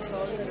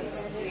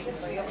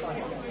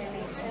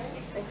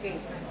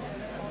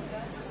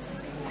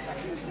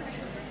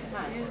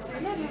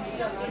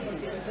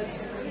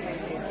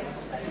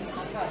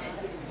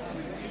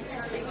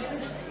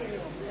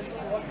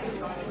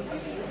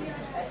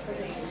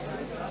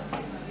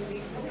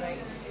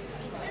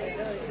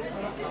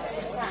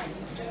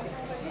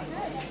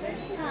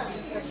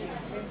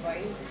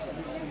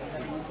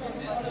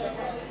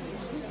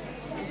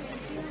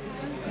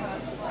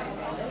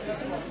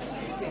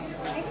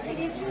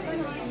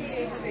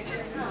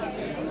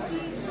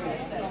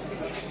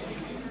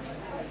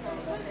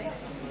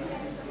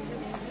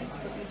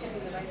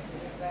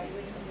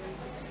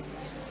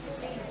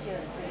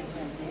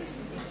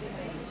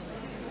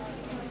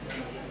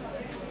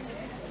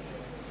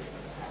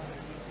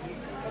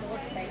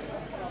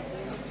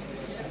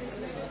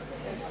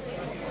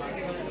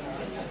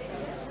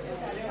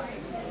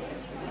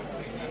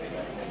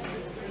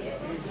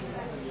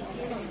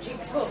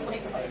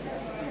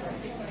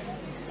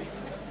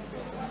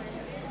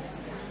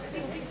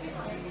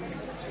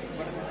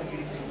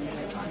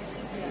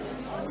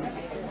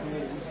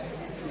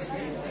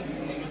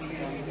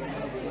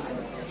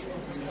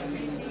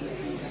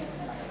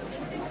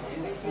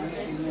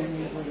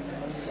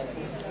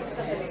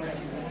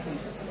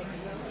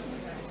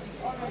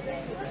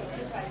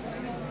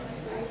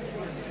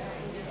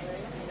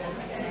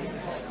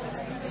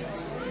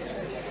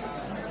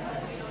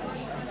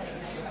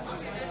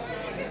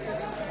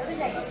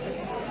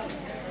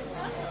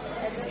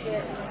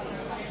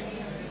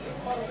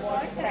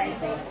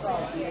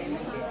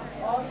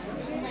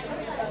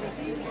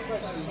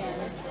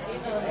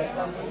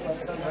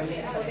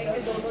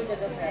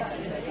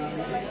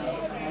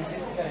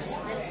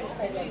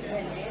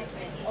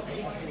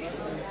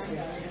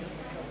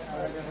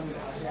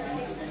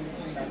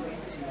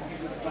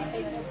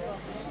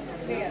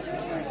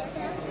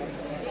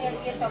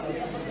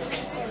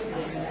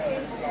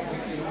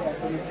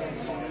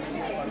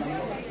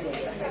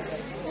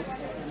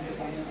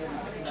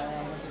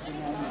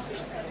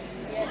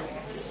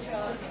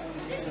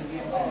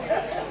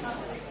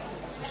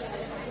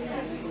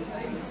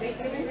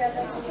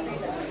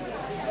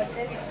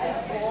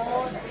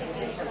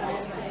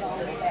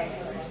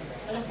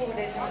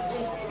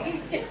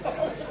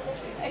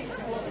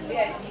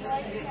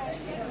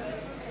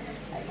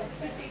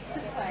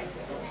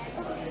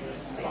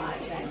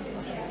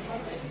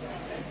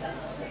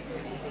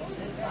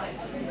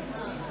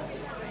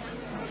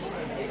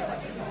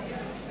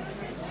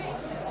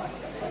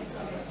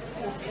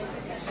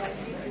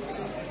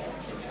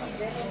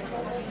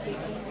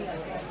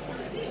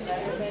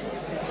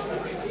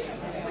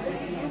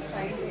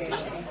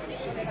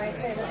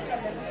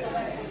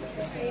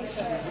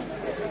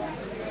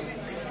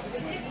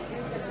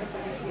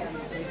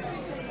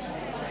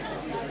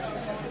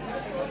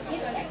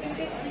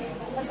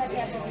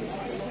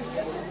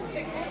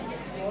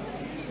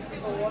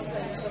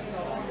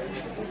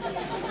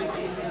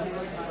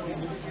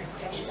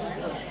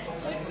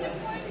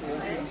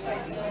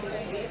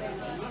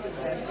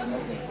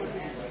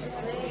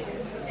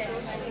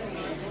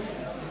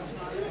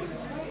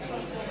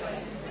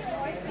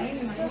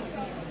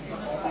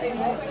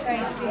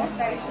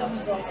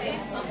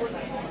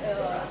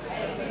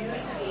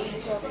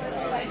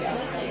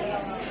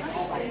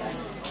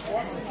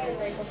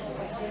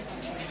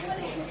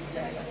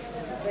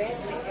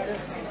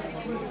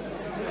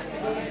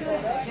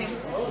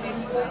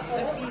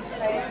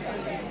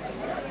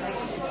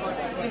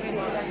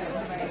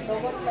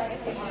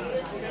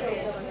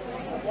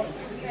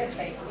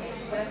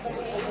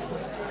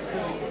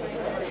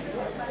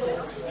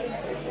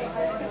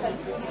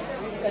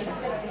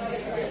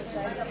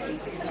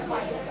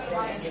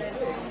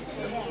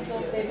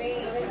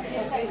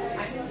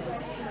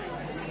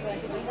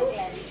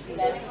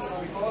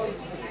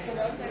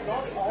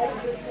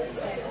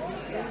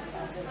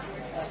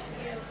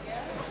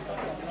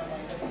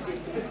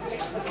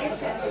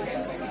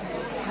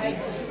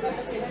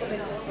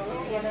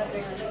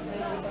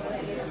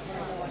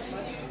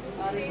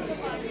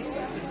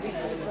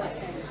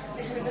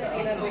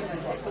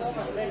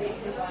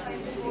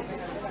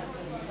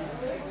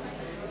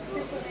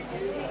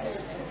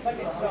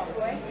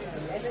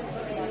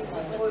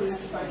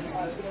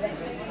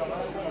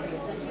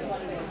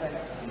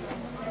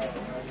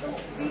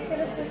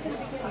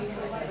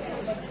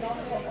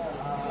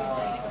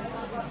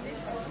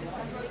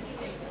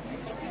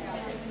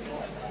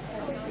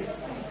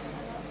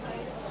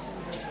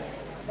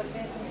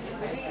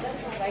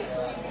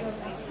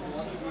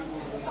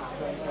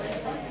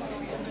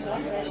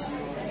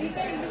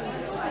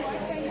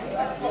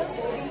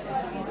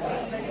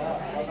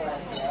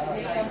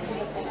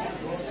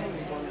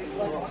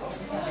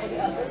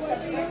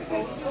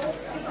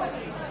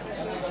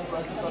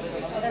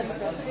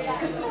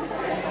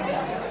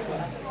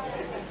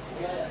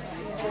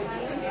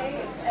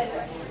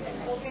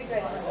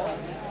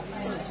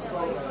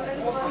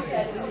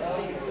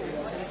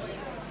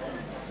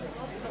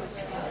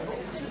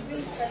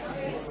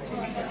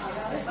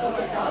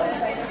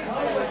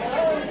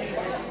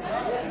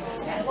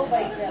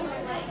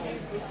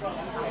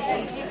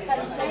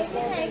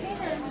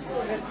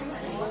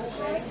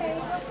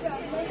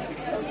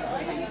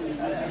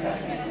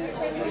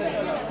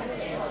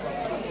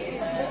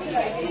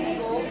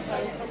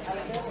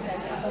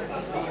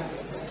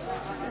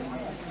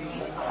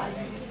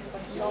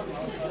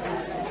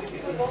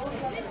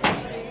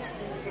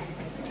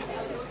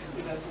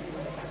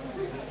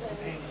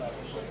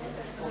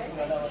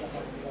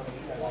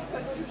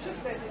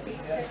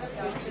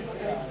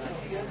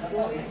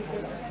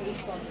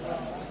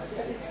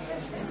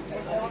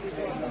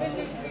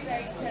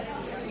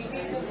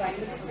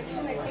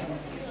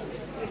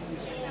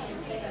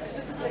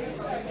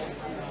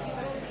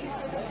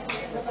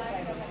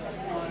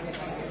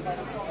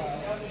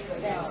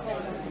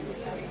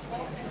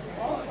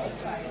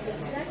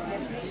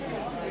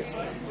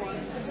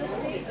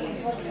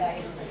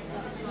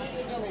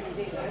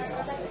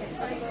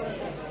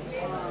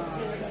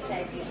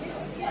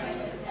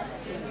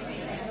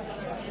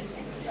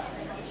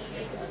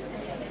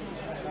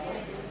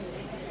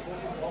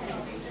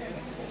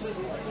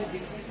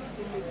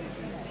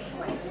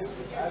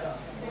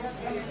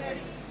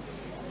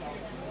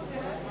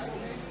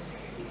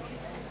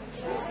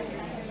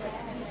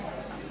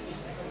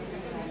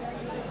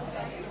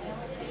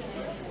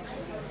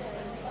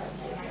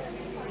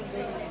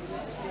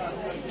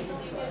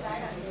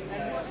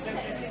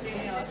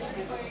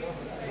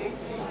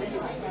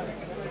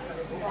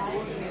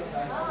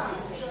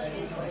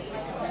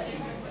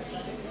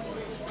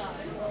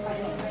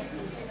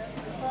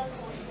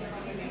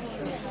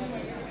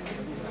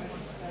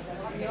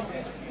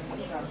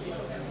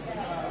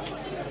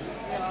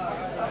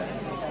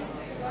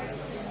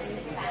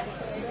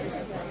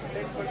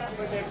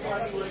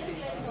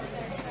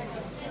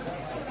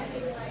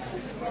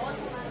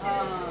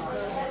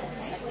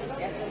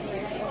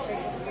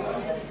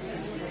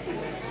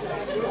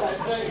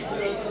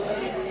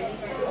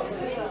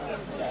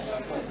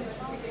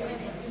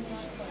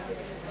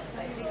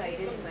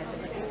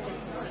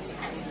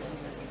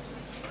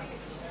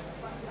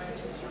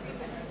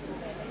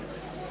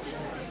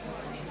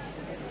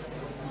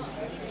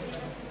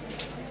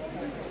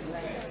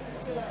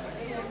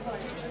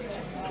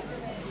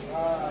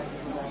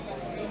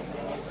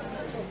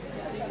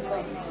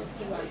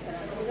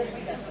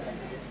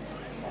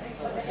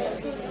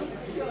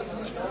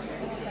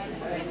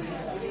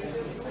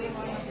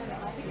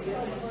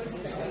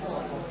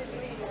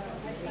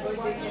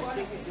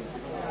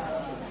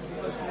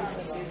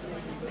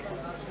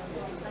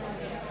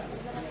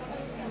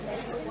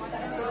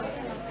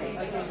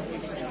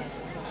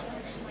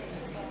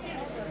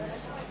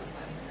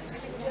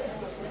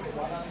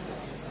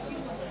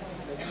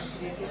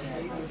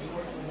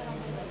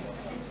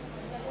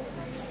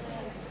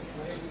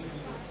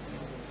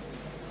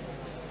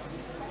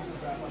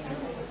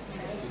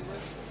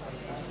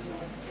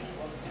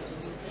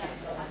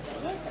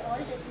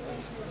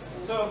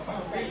 So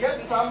we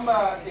get some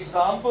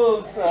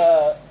examples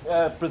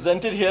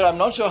presented here. I'm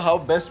not sure how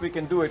best we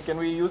can do it. Can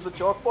we use the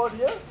chalkboard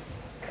here?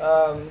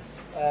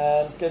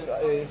 And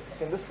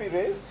can this be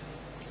raised?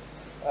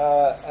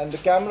 And the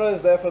camera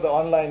is there for the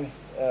online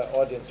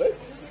audience, right?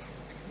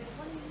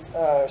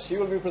 She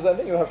will be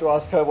presenting. You have to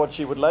ask her what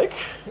she would like.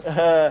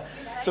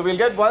 So we'll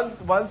get one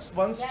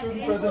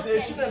student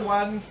presentation and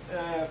one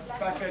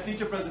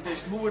teacher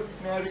presentation.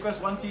 May I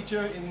request one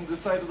teacher in this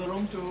side of the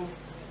room to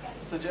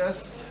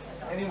suggest?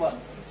 Anyone?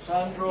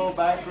 Front row,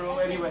 back row,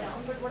 anywhere.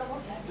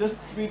 Just,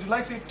 we'd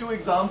like to see 2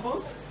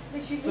 examples.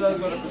 So that's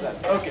going to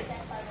present. Okay.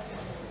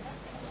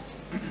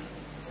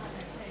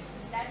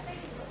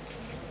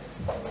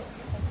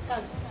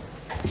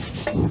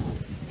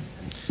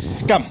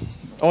 Come,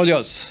 all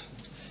yours.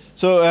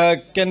 So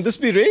can this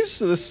be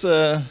raised? This.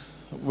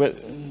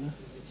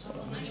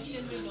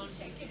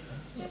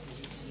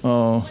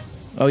 Oh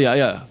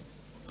yeah.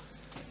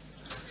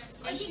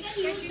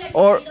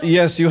 Or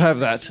yes, you have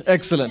that.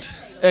 Excellent.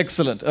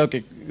 Excellent.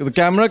 Okay, the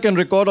camera can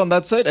record on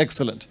that side.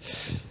 Excellent.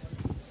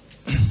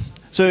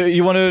 So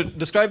you want to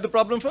describe the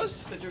problem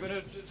first that you're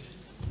going to?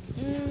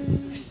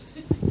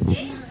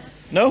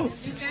 No.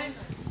 You can.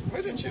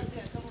 Why don't you?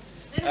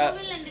 Then who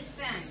will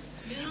understand?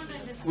 Will not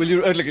understand. Will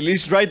you at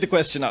least write the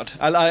question out?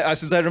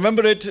 Since I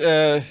remember it,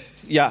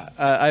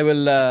 I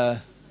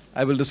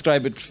will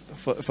describe it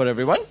for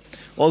everyone,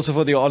 also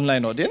for the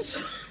online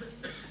audience.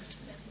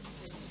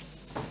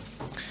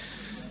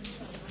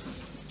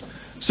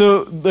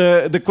 So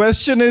the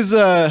question is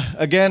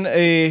again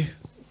a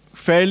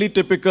fairly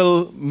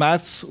typical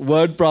maths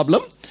word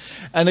problem,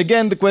 and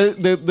again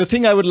the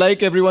thing I would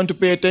like everyone to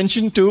pay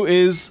attention to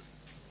is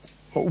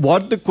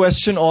what the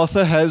question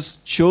author has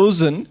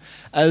chosen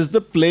as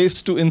the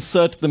place to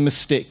insert the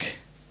mistake,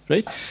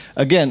 right?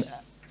 Again,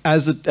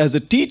 as a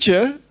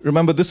teacher,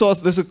 remember this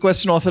is a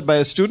question authored by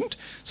a student,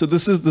 so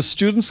this is the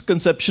student's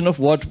conception of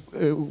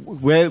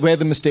where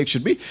the mistake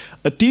should be.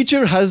 A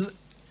teacher has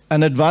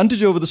an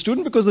advantage over the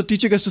student because the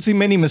teacher gets to see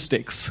many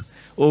mistakes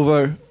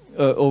over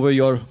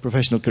your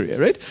professional career,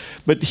 right?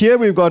 But here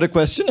we've got a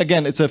question.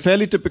 Again, it's a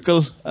fairly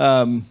typical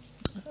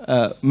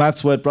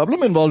maths word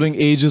problem involving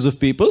ages of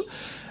people.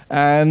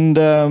 And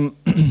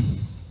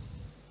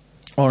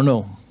Or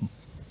no?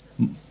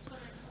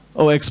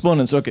 Oh,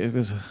 exponents. Okay,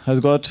 has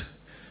got.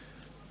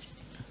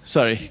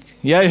 Sorry.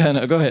 Yeah,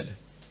 no, go ahead.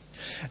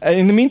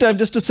 In the meantime,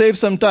 just to save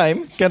some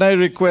time, can I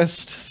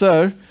request,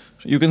 sir,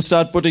 you can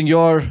start putting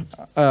your.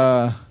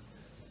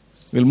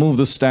 We'll move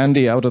the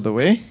standee out of the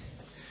way.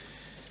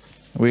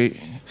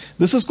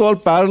 This is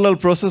called parallel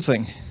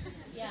processing,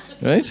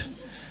 right?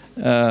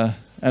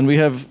 And we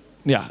have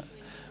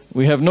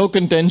no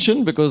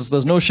contention because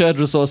there's no shared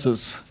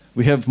resources.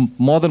 We have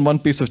more than one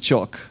piece of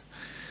chalk.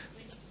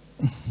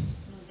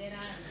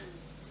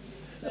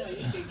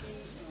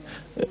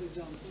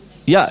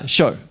 Yeah,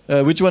 sure.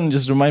 Which one?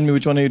 Just remind me.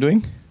 Which one are you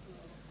doing?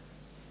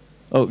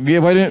 Oh, yeah.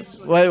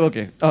 Why?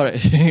 Okay. All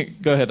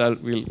right. Go ahead.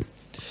 We'll.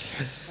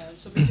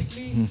 So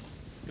basically,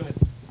 go ahead.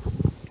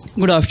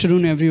 Good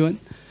afternoon, everyone.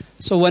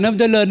 So one of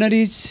the learner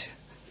is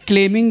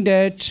claiming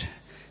that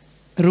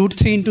root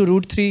 3 into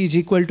root 3 is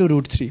equal to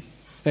root 3,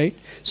 right?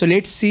 So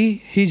let's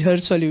see her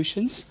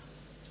solutions.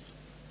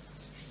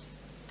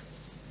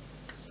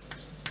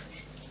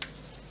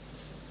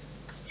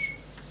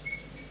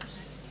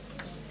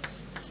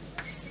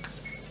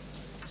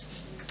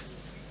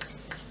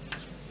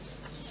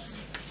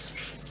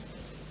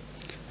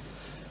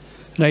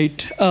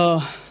 Right.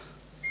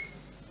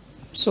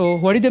 So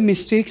what are the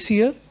mistakes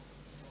here?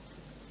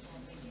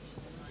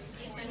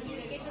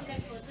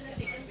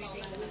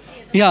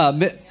 Yeah,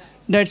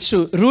 that's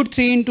true. Root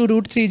 3 into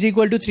root 3 is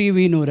equal to 3,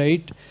 we know,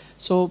 right?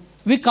 So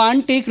we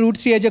can't take root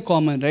 3 as a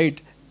common, right?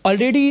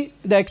 Already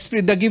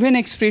the given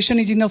expression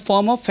is in the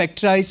form of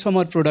factorized form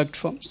or product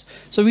forms.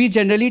 So we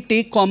generally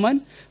take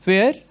common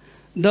where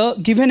the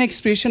given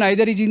expression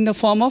either is in the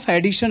form of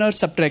addition or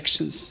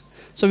subtractions.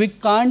 So we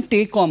can't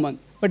take common.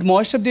 But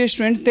most of the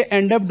students, they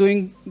end up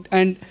doing,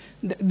 and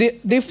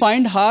they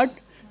find hard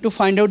to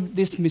find out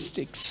these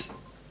mistakes.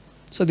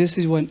 So this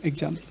is one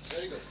example.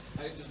 Very good.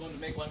 I just want to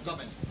make one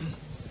comment.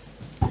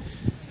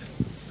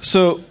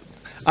 So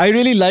I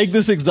really like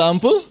this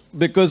example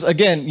because,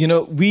 again,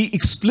 we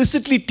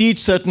explicitly teach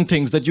certain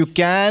things that you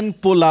can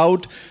pull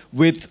out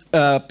with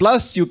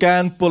plus, you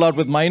can pull out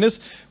with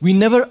minus. We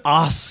never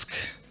ask,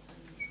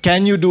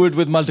 can you do it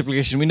with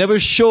multiplication? We never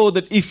show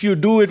that if you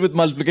do it with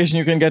multiplication,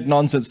 you can get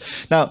nonsense.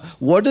 Now,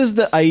 what is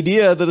the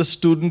idea that a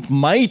student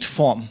might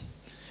form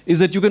is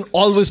that you can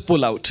always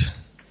pull out,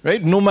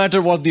 right? No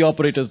matter what the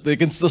operators. They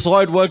saw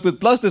it work with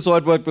plus, they saw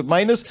it work with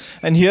minus,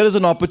 and here is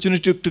an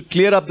opportunity to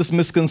clear up this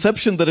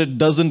misconception that it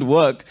doesn't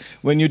work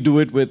when you do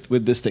it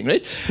with this thing,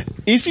 right?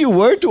 If you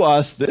were to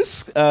ask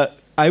this,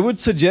 I would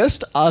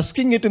suggest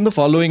asking it in the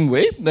following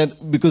way,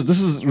 because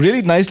this is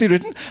really nicely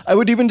written. I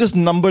would even just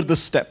number the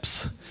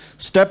steps.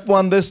 Step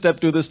 1 this, step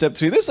 2 this, step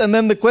 3 this, and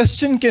then the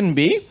question can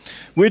be,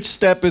 which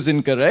step is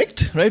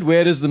incorrect, right?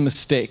 Where is the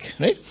mistake,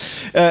 right?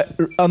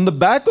 On the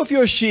back of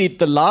your sheet,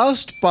 the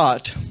last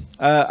part,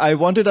 I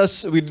wanted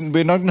us,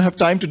 we're not going to have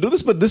time to do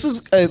this, but this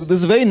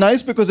is very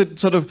nice because it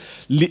sort of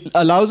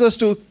allows us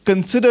to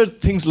consider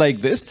things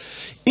like this.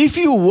 If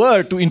you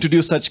were to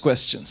introduce such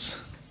questions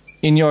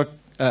in your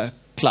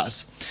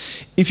class,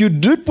 if you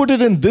did put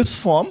it in this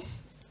form,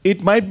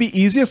 it might be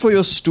easier for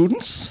your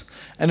students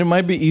and it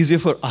might be easier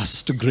for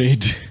us to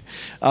grade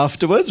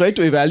afterwards, right?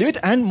 To evaluate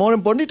and more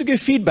importantly, to give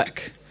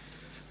feedback,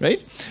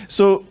 right?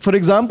 So, for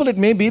example, it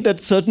may be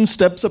that certain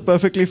steps are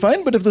perfectly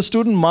fine, but if the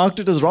student marked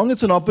it as wrong,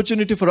 it's an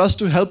opportunity for us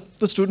to help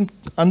the student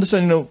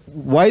understand,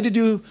 why did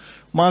you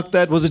mark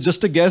that? Was it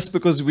just a guess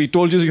because we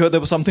told you there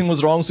was something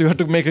was wrong, so you had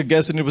to make a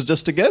guess and it was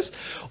just a guess?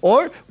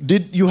 Or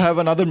did you have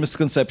another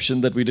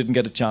misconception that we didn't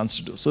get a chance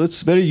to do? So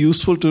it's very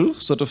useful to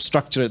sort of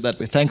structure it that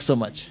way. Thanks so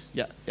much.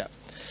 Yeah.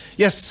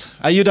 Yes,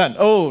 are you done?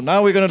 Oh,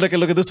 now we're going to take a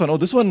look at this one. Oh,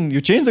 this one,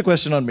 you changed the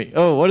question on me.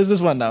 Oh, what is this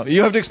one now?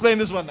 You have to explain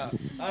this one now.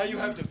 You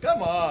have to.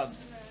 Come on.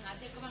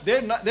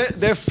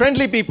 They're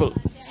friendly people.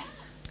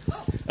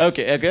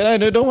 Okay, I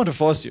don't want to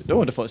force you.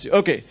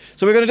 Okay,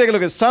 so we're going to take a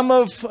look at sum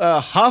of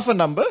half a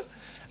number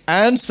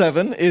and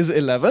 7 is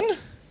 11.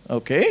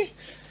 Okay.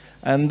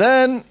 And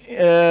then,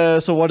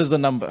 so what is the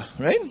number,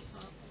 right?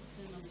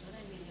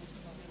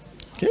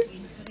 Okay.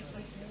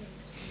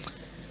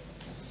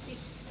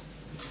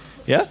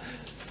 Yeah?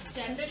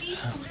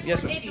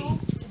 Yes, ma'am.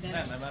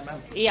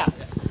 Yeah.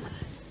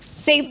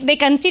 Say they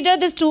consider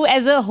this 2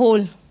 as a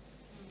whole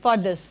for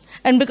this.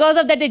 And because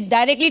of that, it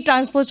directly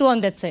transposed to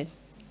on that side.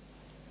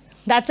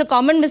 That's a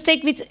common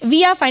mistake which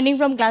we are finding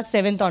from class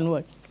 7th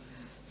onward.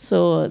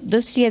 So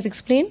this she has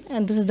explained,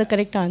 and this is the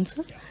correct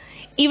answer.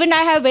 Even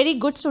I have very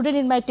good student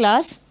in my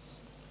class.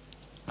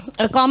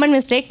 A common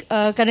mistake,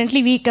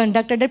 currently we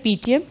conducted a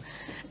PTM,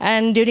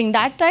 and during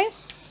that time,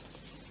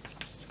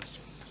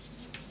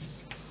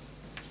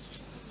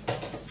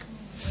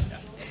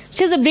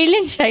 she's a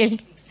brilliant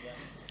child.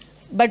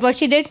 But what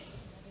she did?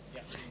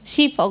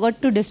 She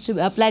forgot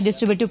to apply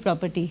distributive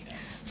property.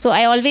 So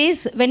I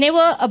always,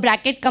 whenever a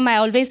bracket come, I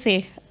always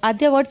say,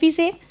 Adya, what we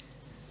say?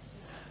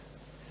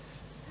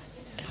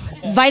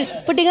 While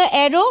putting an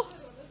arrow,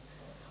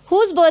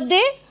 whose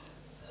birthday?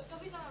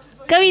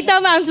 Kavita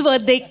ma'am's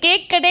birthday.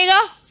 Cake katega,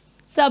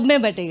 sab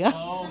mein batega.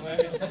 Oh,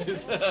 very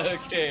nice.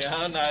 Okay,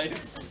 how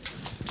nice.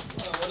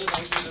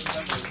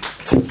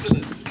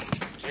 Excellent.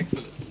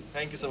 Excellent.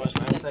 Thank you so much,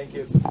 man. Thank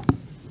you.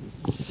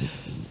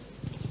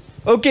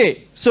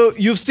 Okay, so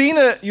you've seen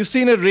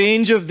a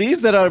range of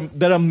these. There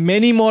are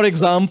many more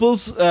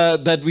examples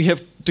that we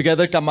have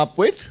together come up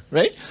with,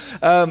 right?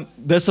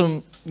 There's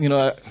some,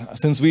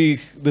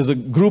 there's a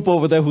group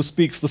over there who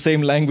speaks the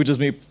same language as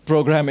me,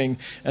 programming,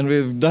 and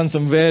we've done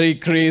some very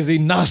crazy,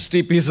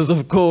 nasty pieces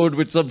of code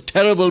with some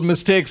terrible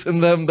mistakes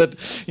in them that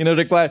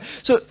require.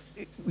 So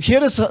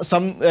here are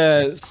some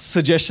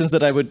suggestions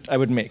that I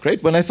would make,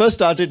 right? When I first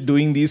started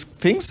doing these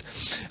things,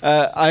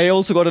 I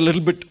also got a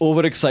little bit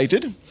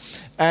overexcited.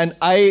 And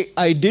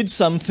I did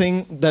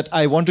something that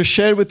I want to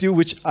share with you,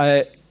 which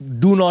I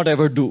do not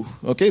ever do.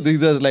 Okay,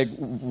 these are like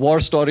war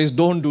stories.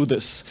 Don't do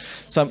this.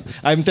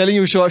 I'm telling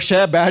you,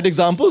 share bad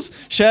examples.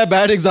 Share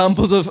bad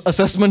examples of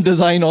assessment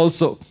design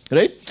also,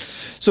 right?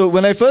 So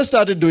when I first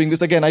started doing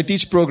this, again, I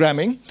teach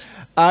programming.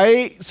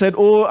 I said,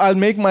 oh, I'll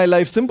make my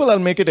life simple. I'll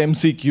make it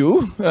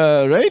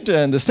MCQ, right?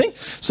 And this thing.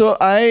 So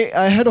I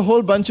had a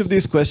whole bunch of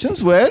these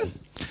questions where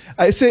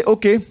I say,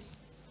 okay.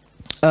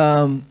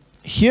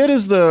 Here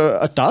is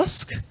a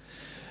task.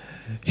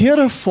 Here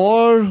are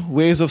 4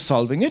 ways of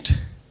solving it.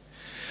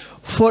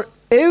 For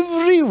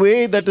every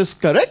way that is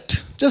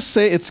correct, just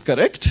say it's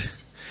correct.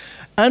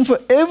 And for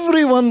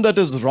every one that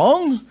is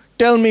wrong,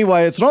 tell me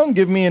why it's wrong.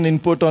 Give me an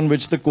input on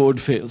which the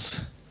code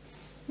fails.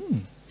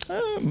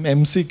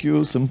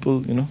 MCQ,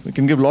 simple. We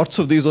can give lots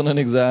of these on an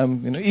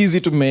exam.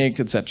 Easy to make,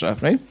 etc.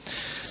 Right?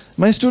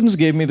 My students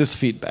gave me this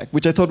feedback,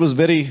 which I thought was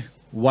very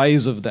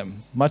wise of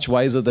them, much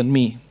wiser than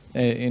me.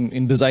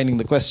 In designing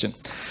the question.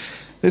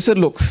 They said,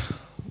 look,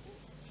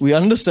 we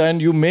understand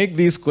you make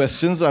these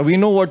questions. We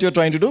know what you're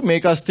trying to do.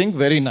 Make us think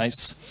very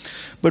nice.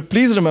 But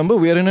please remember,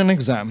 we are in an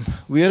exam.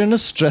 We are in a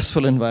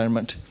stressful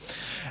environment.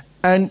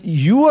 And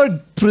you are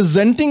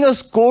presenting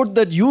us code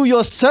that you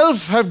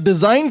yourself have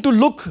designed to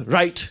look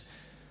right.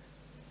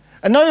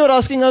 And now you're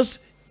asking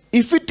us,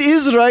 if it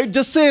is right,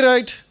 just say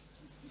right.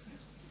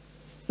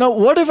 Now,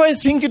 what if I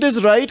think it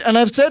is right, and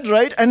I've said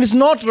right, and it's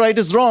not right,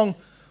 it's wrong?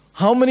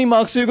 How many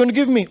marks are you going to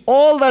give me?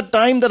 All that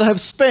time that I have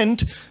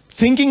spent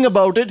thinking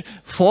about it,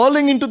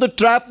 falling into the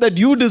trap that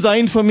you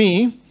designed for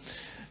me,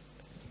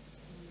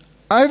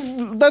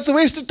 that's a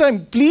waste of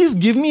time. Please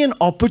give me an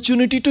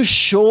opportunity to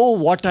show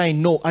what I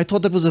know. I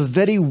thought that was a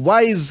very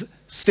wise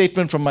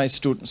statement from my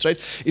students, right?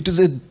 It is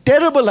a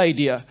terrible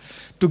idea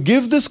to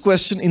give this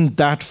question in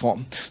that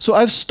form. So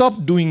I've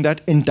stopped doing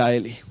that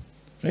entirely,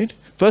 right?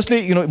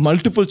 Firstly,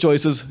 multiple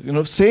choices.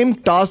 Same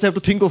task, they have to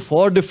think of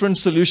 4 different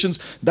solutions.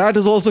 That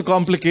is also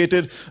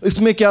complicated.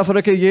 Isme kya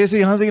farak hai? Ye se,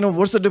 yahan se,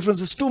 what's the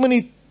difference? It's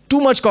too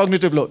much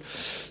cognitive load.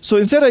 So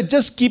instead, I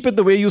just keep it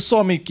the way you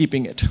saw me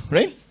keeping it,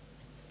 right?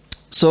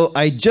 So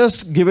I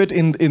just give it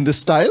in this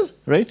style,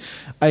 right?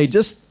 I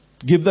just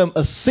give them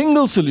a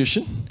single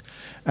solution,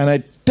 and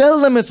I tell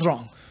them it's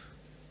wrong.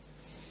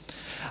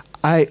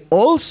 I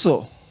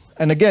also,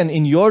 and again,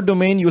 in your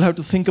domain, you'll have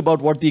to think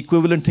about what the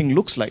equivalent thing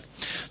looks like.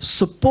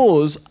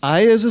 Suppose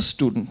I, as a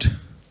student,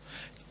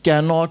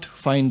 cannot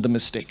find the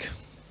mistake.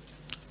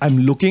 I'm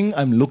looking,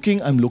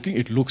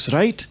 it looks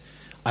right.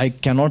 I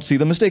cannot see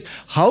the mistake.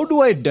 How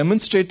do I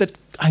demonstrate that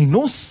I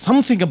know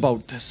something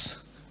about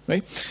this,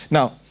 right?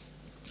 Now,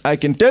 I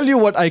can tell you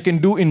what I can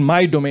do in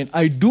my domain.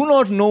 I do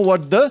not know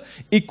what the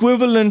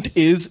equivalent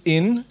is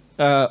in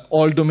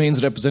all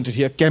domains represented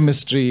here,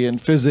 chemistry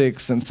and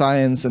physics and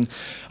science, and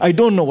I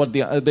don't know what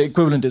the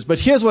equivalent is. But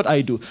here's what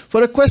I do.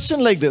 For a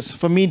question like this,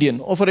 for median,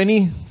 or for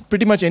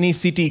pretty much any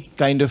CT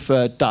kind of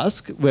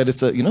task, where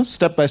it's a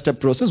step-by-step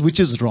process, which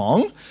is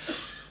wrong,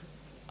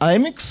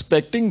 I'm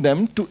expecting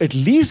them to at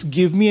least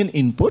give me an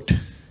input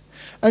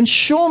and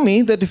show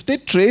me that if they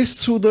trace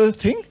through the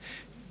thing,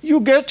 you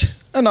get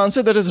an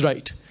answer that is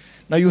right.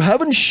 Now, you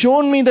haven't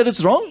shown me that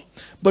it's wrong,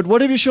 but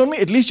what have you shown me?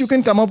 At least you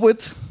can come up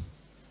with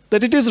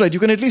that it is right. You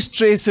can at least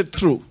trace it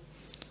through,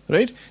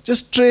 right?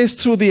 Just trace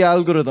through the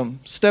algorithm,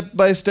 step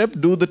by step,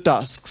 do the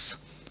tasks,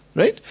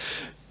 right?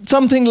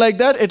 Something like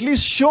that. At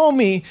least show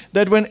me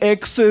that when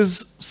X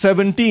is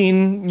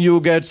 17, you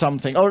get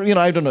something. Or,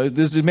 I don't know,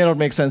 this may not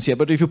make sense here,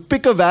 but if you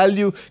pick a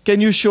value,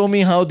 can you show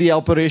me how the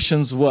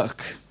operations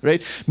work,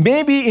 right?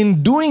 Maybe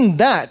in doing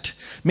that,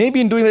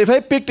 if I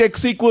picked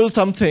X equals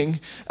something,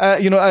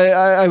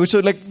 I would show,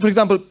 like, for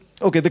example,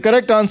 okay, the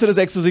correct answer is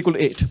X is equal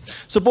to 8.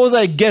 Suppose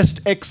I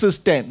guessed X is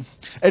 10.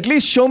 At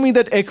least show me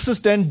that X is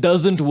 10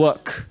 doesn't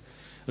work,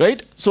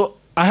 right? So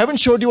I haven't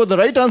showed you what the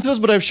right answer is,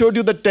 but I've showed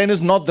you that 10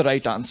 is not the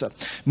right answer.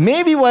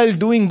 Maybe while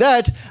doing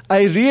that,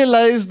 I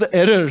realized the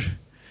error.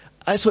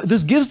 So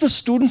this gives the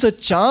students a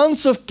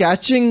chance of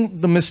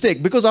catching the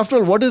mistake. Because after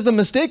all, what is the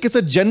mistake? It's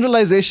a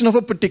generalization of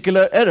a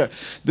particular error.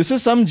 This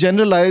is some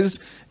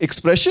generalized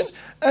expression,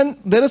 and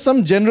there is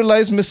some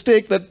generalized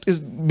mistake that is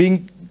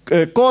being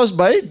caused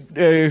by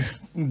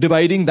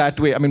dividing that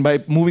way.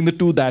 By moving the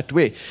 2 that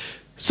way.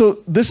 So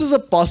this is a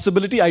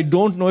possibility. I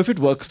don't know if it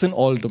works in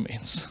all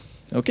domains.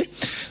 Okay?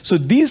 So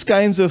these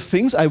kinds of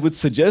things I would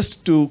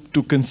suggest to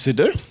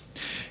consider.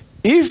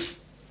 If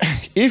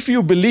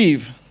you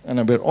believe,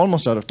 and we're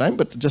almost out of time,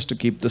 but just to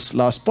keep this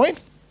last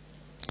point,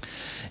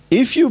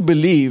 if you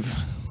believe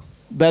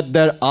that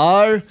there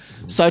are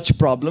such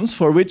problems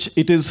for which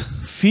it is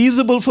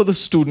feasible for the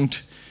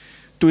student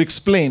to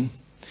explain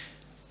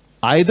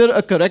either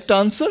a correct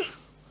answer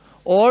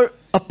or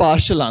a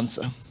partial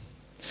answer,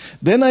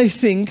 then I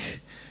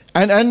think,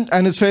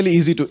 and it's fairly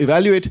easy to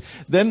evaluate,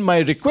 then my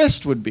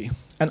request would be,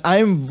 and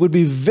I would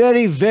be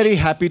very, very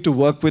happy to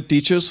work with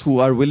teachers who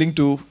are willing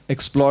to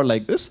explore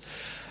like this.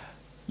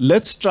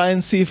 Let's try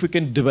and see if we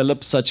can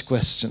develop such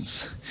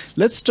questions.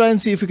 Let's try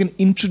and see if we can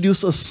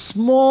introduce a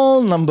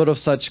small number of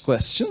such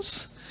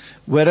questions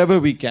wherever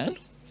we can.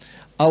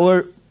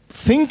 Our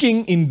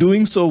thinking in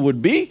doing so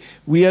would be,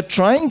 we are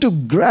trying to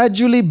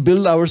gradually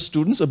build our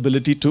students'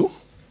 ability to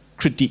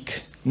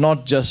critique,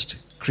 not just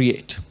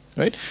create.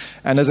 Right?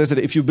 And as I said,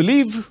 if you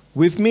believe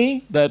with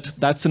me that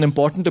that's an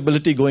important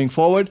ability going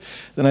forward,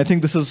 then I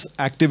think this is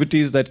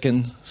activities that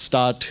can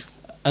start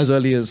as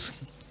early as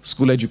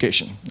school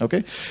education.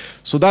 Okay?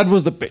 So that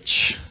was the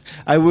pitch.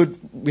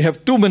 We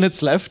have 2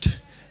 minutes left.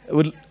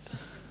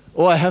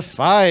 I have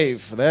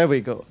 5. There we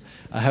go.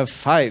 I have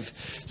 5.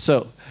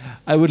 So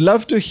I would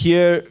love to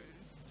hear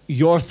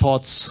your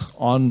thoughts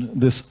on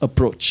this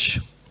approach.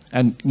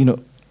 And,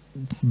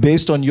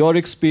 based on your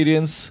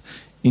experience,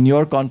 in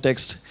your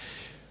context,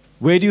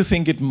 where do you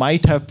think it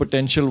might have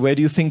potential? Where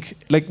do you think,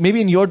 like maybe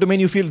in your domain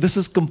you feel this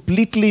is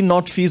completely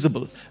not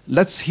feasible?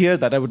 Let's hear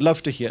that. I would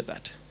love to hear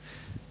that.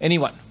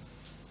 Anyone?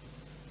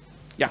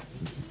 Yeah.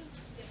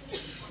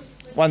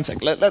 1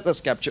 sec. Let us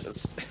capture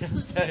this.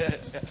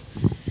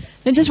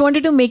 I just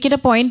wanted to make it a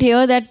point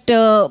here that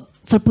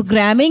for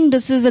programming,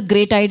 this is a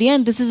great idea,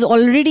 and this has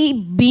already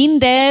been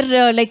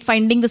there, like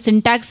finding the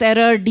syntax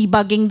error,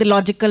 debugging the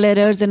logical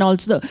errors, and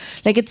also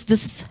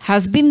this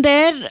has been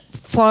there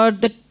for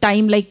the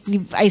time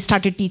I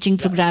started teaching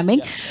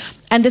programming,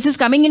 and this is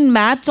coming in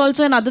maths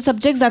also and other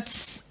subjects.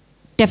 That's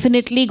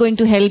definitely going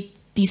to help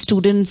these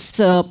students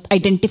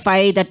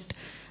identify that.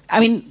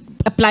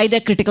 Apply their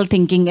critical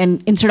thinking,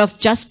 and instead of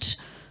just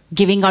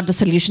giving out the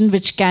solution,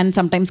 which can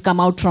sometimes come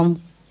out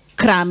from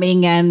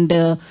cramming and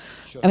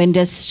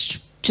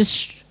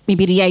just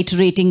maybe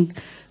reiterating,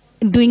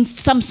 doing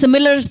some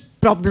similar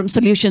problem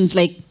solutions,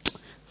 like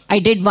I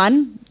did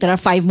one, there are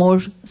 5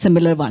 more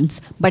similar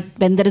ones. But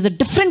when there is a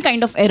different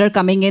kind of error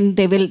coming in,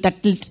 that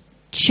will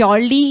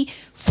surely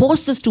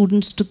force the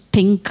students to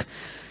think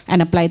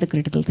and apply the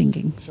critical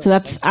thinking.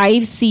 Sure. So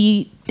I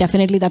see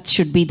definitely that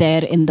should be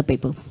there in the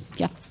paper.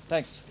 Yeah.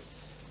 Thanks.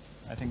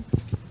 I think.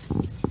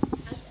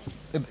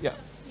 Yeah.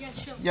 Yeah,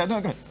 sure. Yeah, no,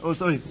 go ahead. Oh,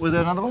 sorry. Was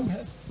there another one?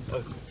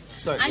 Oh,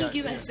 sorry. I'll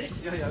give us it.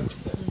 Yeah.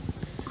 Sorry.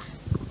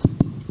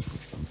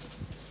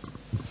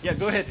 Yeah,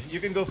 go ahead. You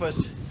can go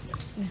first.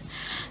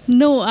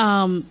 No,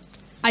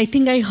 I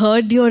think I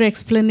heard your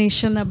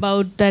explanation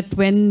about that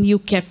when you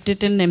kept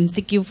it in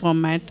MCQ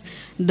format,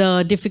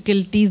 the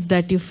difficulties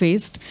that you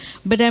faced.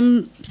 But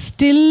I'm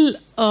still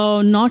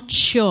not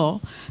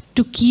sure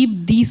to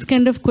keep these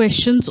kind of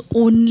questions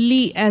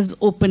only as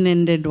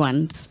open-ended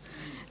ones,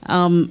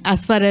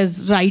 as far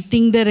as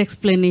writing their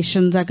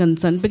explanations are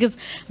concerned. Because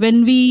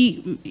when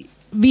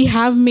we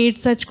have made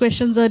such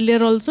questions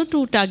earlier also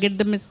to target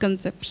the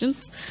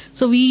misconceptions.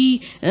 So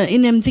we,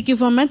 in MCQ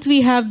formats,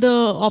 we have the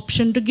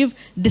option to give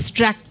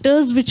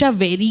distractors which are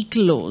very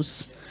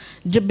close.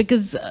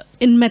 Because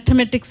in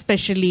mathematics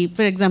especially,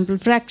 for example,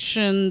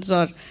 fractions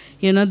or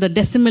the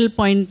decimal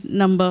point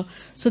number.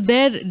 So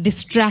their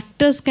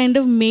distractors kind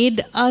of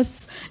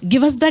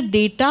give us that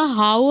data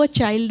how a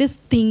child is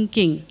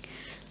thinking.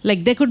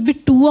 Like there could be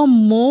 2 or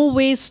more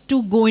ways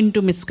to go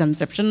into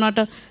misconception, not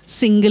a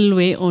single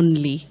way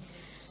only.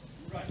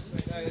 Right.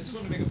 I just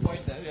want to make a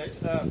point there,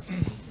 right?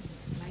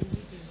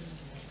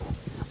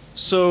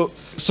 So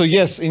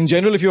yes, in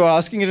general, if you are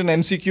asking it in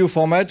MCQ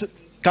format,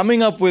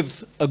 coming up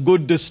with a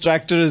good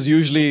distractor is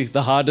usually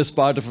the hardest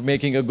part of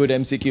making a good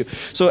MCQ.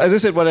 So as I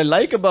said, what I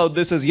like about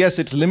this is, yes,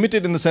 it's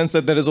limited in the sense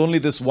that there is only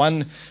this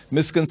one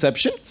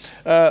misconception.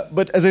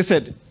 But as I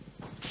said,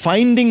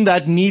 finding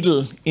that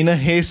needle in a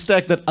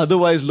haystack that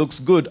otherwise looks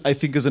good, I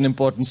think is an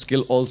important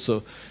skill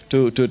also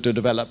to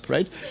develop,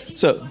 right?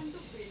 So,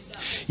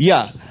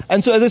 yeah.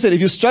 And so as I said, if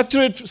you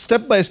structure it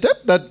step by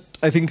step, that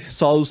I think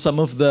solves some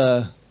of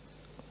the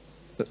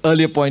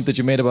earlier point that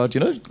you made about,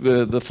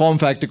 the form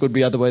factor could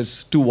be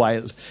otherwise too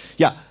wild.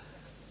 Yeah.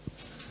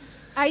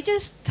 I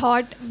just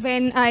thought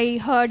when I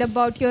heard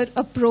about your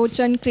approach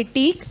on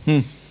critique,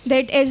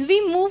 that as we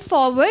move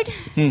forward,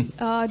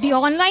 the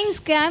online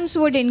scams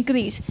would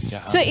increase.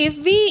 Yeah. So if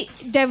we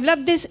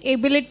develop this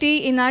ability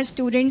in our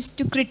students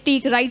to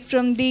critique right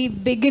from the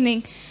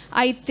beginning,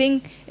 I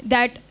think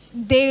that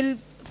they'll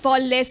fall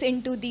less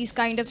into these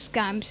kind of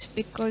scams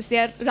because they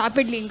are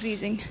rapidly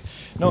increasing.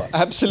 No,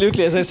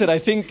 absolutely. As I said, I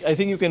think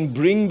you can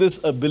bring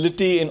this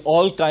ability in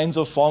all kinds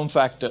of form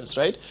factors,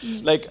 right?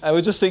 Like I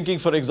was just thinking,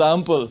 for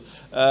example,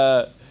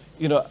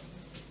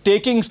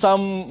 taking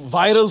some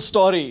viral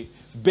story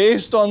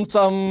based on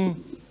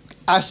some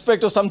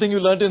aspect of something you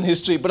learned in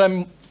history, but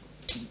I'm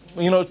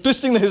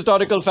twisting the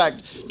historical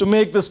fact to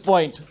make this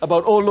point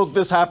about, oh, look,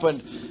 this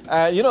happened.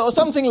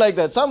 Something like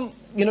that.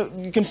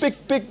 you can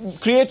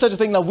create such a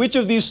thing. Now, which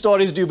of these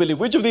stories do you believe?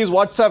 Which of these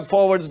WhatsApp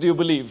forwards do you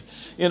believe?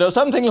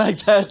 Something like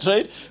that,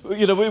 right?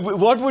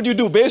 What would you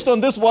do based on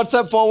this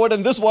WhatsApp forward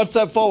and this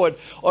WhatsApp forward,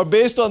 or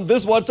based on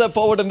this WhatsApp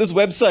forward and this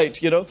website?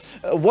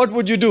 What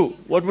would you do?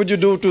 What would you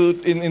do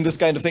in this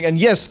kind of thing? And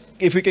yes,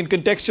 if we can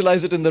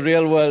contextualize it in the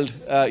real world,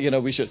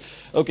 we should.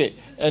 Okay,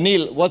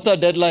 Neil, what's our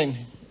deadline?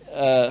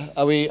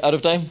 Are we out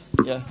of time?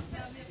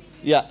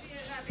 Yeah.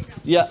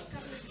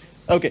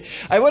 Okay,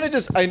 I want to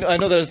just, I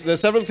know there's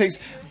several things.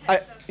 I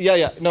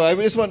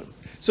just want,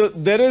 so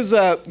there is,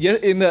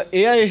 in the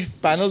AI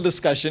panel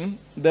discussion,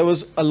 there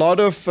was a lot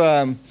of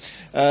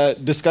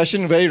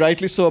discussion, very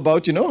rightly so,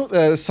 about,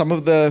 some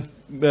of the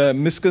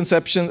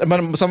misconceptions,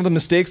 some of the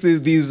mistakes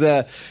these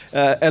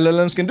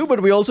LLMs can do,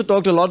 but we also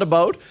talked a lot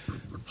about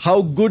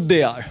how good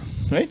they are,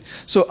 right?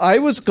 So I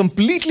was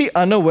completely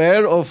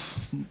unaware of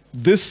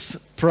this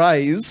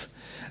prize,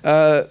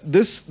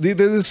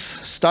 this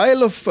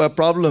style of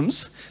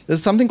problems.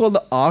 There's something called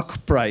the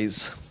ARC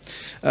prize.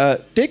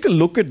 Take a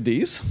look at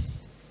these.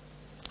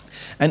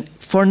 And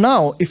for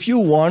now, if you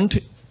want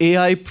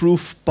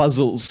AI-proof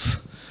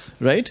puzzles,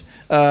 right,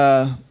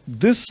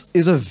 this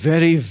is a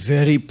very,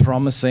 very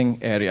promising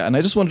area. And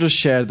I just wanted to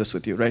share this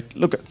with you, right?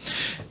 Look,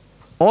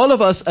 all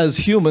of us as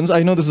humans,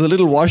 I know this is a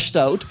little washed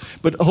out,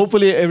 but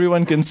hopefully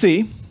everyone can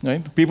see,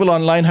 right? People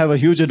online have a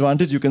huge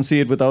advantage. You can see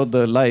it without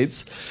the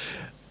lights.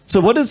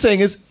 So what it's saying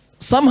is,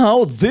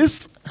 somehow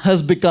this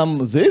has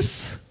become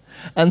this,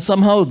 and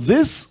somehow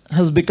this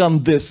has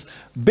become this.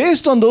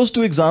 Based on those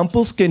two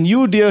examples, can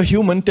you, dear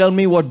human, tell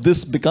me what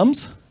this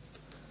becomes?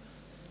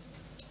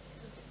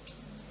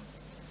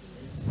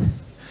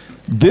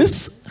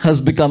 This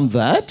has become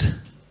that.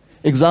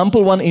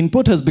 Example 1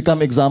 input has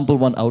become example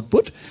 1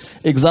 output.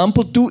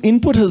 Example 2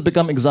 input has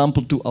become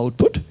example 2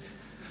 output.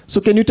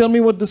 So can you tell me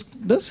what this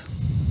does?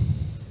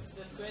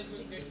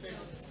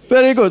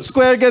 Very good.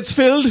 Square gets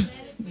filled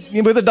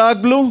with a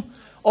dark blue.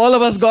 All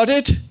of us got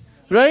it,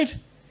 right?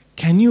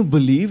 Can you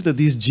believe that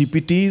these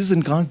GPTs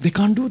they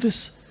can't do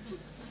this?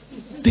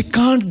 They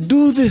can't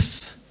do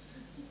this.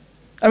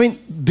 I mean,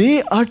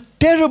 they are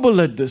terrible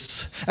at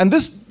this. And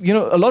this,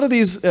 a lot of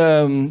these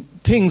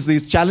things,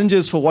 these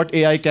challenges for what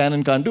AI can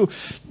and can't do,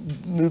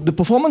 the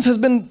performance has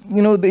been,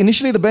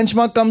 initially the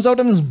benchmark comes out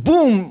and then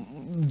boom,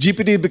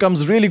 GPT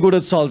becomes really good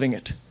at solving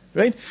it,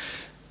 right?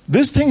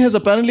 This thing has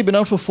apparently been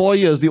out for 4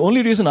 years. The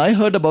only reason I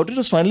heard about it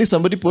was finally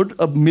somebody put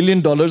 $1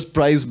 million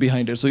prize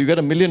behind it. So you get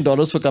 $1 million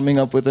for coming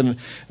up with a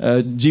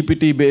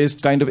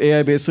GPT-based, kind of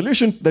AI-based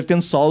solution that can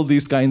solve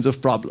these kinds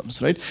of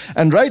problems, right?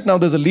 And right now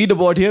there's a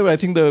leaderboard here where I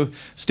think the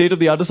state of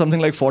the art is something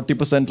like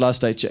 40%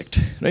 last I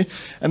checked, right?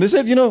 And they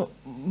said,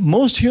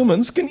 most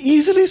humans can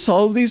easily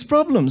solve these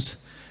problems.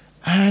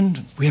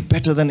 And we're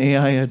better than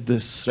AI at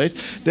this, right?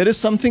 There is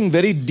something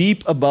very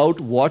deep about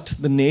what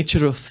the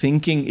nature of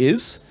thinking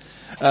is.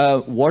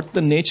 What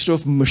the nature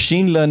of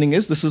machine learning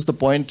is. This is the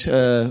point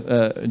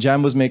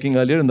Jam was making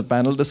earlier in the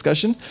panel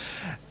discussion.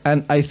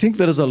 And I think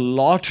there is a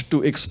lot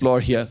to explore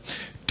here.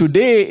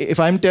 Today, if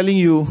I'm telling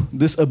you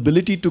this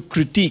ability to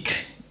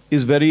critique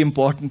is very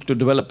important to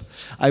develop,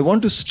 I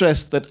want to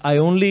stress that I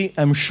only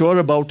am sure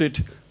about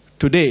it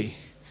today.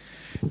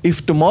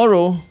 If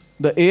tomorrow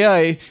the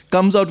AI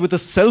comes out with a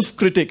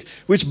self-critic,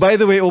 which, by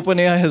the way,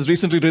 OpenAI has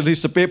recently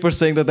released a paper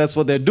saying that that's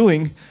what they're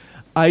doing,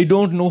 I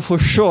don't know for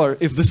sure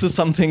if this is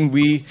something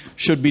we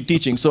should be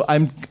teaching. So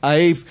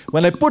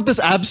when I put this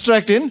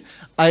abstract in,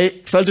 I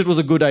felt it was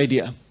a good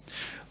idea.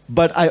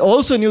 But I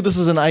also knew this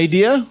is an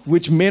idea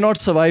which may not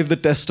survive the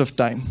test of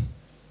time,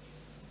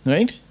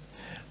 right?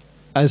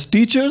 As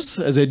teachers,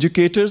 as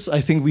educators, I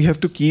think we have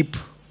to keep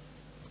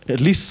at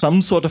least some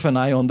sort of an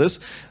eye on this.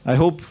 I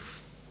hope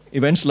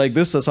events like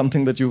this are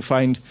something that you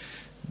find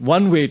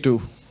one way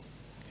to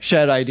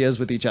share ideas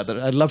with each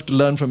other. I'd love to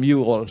learn from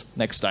you all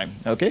next time,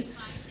 okay?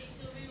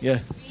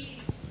 Yeah.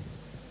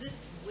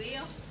 This way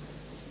of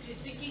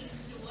critiquing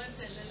towards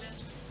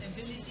LLM's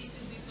ability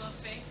to be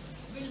perfect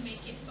will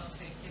make it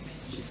perfect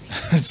eventually.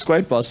 It's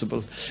quite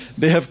possible.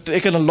 They have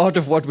taken a lot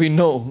of what we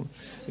know,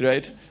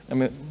 right? I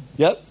mean,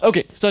 yeah?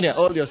 Okay, Sonia,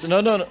 all yours.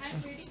 No.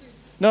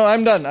 No,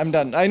 I'm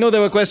done. I know there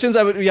were questions.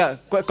 Comments, yeah.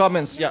 The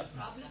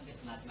problem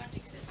with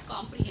mathematics is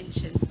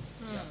comprehension.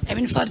 I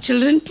mean, for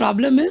children,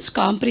 problem is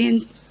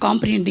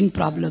comprehending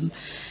problem.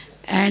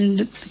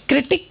 And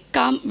critic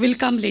will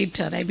come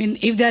later. I mean,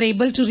 if they are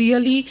able to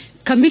really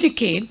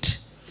communicate,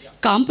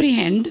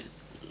 comprehend,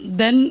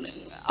 then,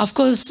 of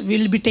course,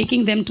 we'll be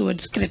taking them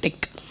towards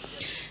critic.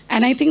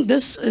 And I think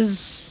this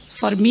is,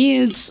 for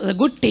me, it's a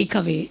good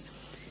takeaway.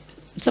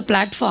 It's a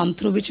platform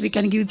through which we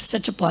can give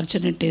such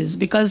opportunities,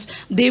 because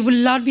they will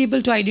not be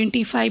able to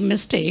identify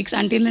mistakes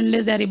until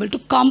unless they are able to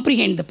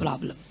comprehend the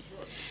problem.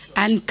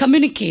 And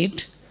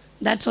communicate,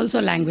 that's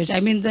also language. I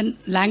mean, the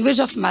language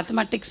of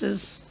mathematics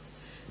is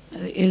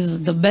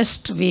the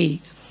best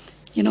way,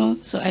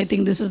 so I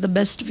think this is the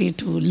best way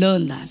to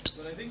learn that.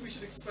 But I think we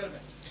should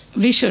experiment.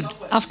 We should,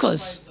 of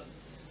course.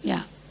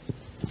 Yeah.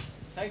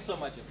 Thanks so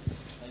much.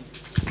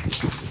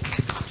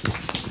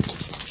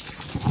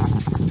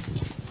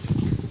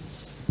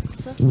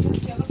 Sir, do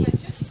you have a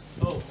question?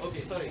 Oh,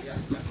 okay.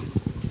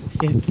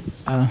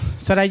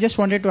 Sir, I just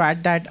wanted to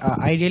add that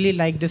I really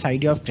like this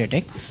idea of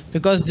critic,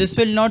 because this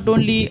will not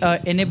only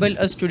enable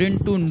a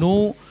student to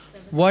know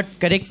what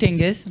correct thing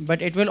is,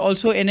 but it will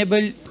also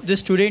enable the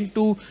student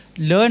to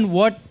learn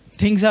what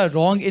things are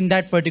wrong in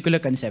that particular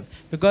concept.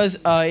 Because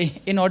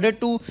in order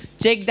to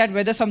check that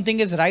whether something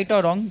is right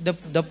or wrong,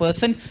 the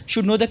person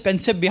should know the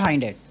concept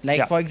behind it.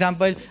 Like, for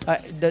example,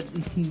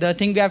 the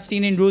thing we have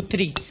seen in root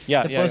 3,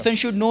 the person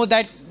should know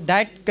that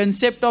that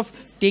concept of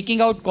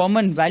taking out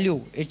common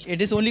value, it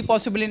is only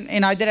possible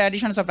in either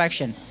addition or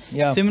subtraction.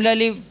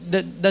 Similarly,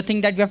 the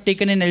thing that we have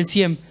taken in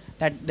LCM,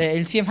 that the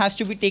LCM has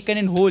to be taken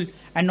in whole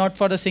and not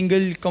for a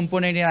single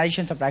component in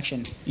addition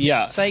subtraction.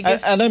 So I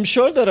guess, and I'm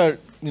sure there are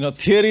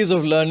theories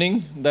of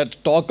learning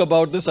that talk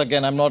about this.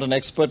 Again, I'm not an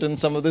expert in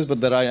some of this,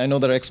 but I know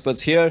there are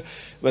experts here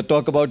that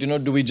talk about,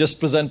 do we just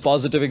present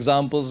positive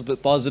examples,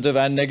 positive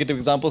and negative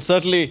examples?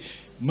 Certainly,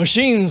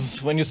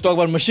 machines, when you talk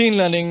about machine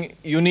learning,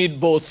 you need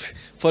both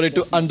for it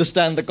to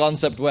understand the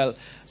concept well.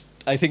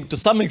 I think to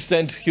some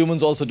extent,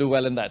 humans also do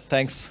well in that.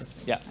 Thanks.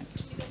 Yeah.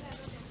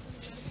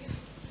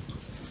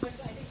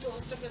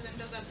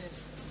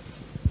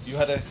 You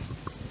had a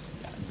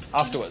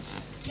afterwards.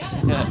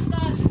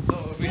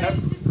 We have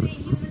just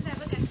saying humans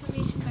have a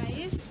confirmation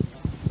bias.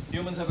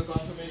 Humans have a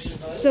confirmation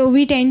bias. So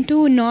we tend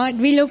to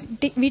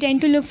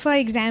look for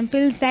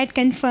examples that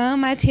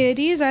confirm our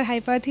theories or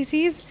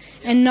hypotheses,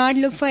 and not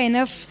look for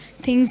enough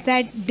things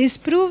that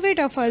disprove it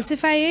or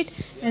falsify it,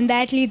 and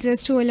that leads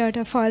us to a lot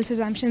of false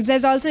assumptions.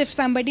 There's also, if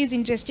somebody is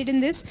interested in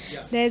this,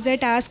 there's a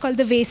task called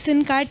the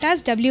Wason card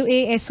task,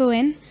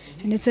 WASON,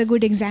 and it's a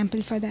good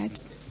example for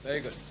that.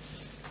 Very good.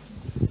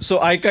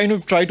 So I kind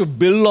of try to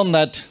build on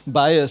that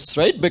bias,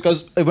 right?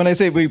 Because when I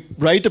say we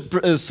write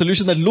a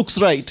solution that looks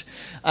right,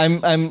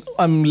 I'm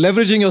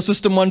leveraging your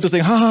system one to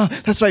think,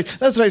 that's right,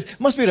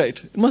 must be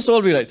right, it must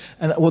all be right.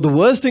 And the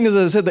worst thing is,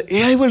 as I said, the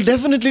AI will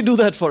definitely do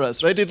that for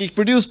us, right? It'll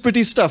produce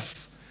pretty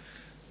stuff,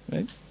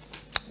 right?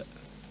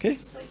 Okay.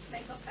 So it's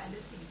like a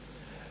fallacy.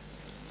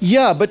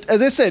 Yeah, but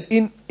as I said,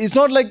 it's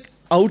not like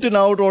out and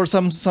out or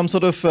some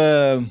sort of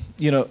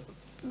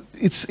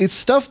it's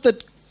stuff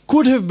that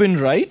could have been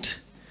right,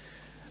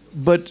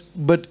 but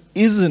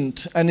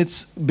isn't. And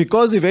it's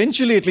because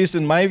eventually, at least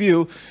in my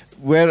view,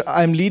 where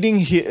I'm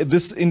leading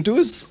this into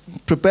is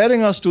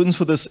preparing our students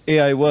for this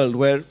AI world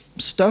where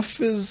stuff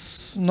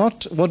is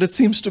not what it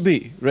seems to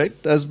be, right?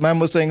 As ma'am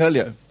was saying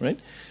earlier, right?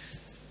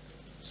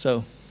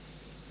 So,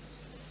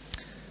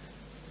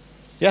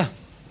 yeah.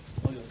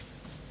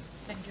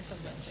 Thank you so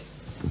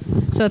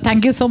much. So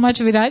thank you so much,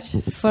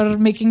 Viraj, for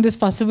making this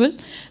possible.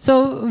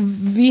 So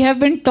we have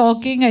been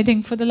talking, I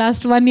think, for the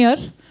last 1 year.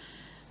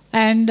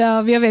 And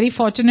we are very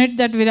fortunate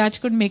that Viraj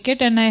could make it,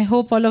 and I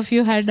hope all of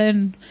you had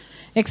an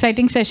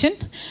exciting session.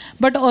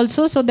 But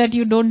also, so that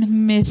you don't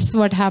miss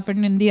what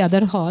happened in the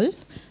other hall,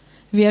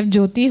 we have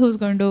Jyoti who's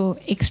going to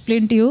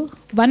explain to you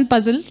one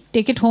puzzle,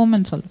 take it home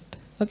and solve it.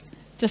 Okay,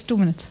 just 2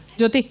 minutes.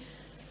 Jyoti,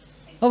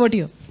 over to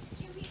you.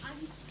 Can we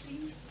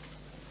unstream?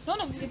 No,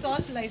 it's all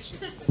live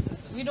stream.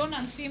 We don't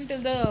unstream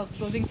till the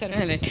closing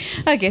ceremony.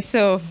 Okay,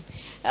 so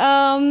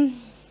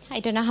I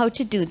don't know how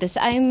to do this.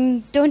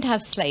 I don't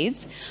have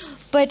slides.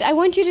 But I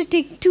want you to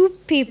take 2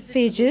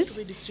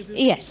 pages.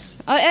 Yes.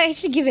 I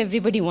actually give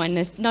everybody one.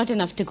 It's not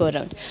enough to go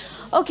around.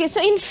 Okay,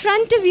 so in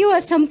front of you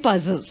are some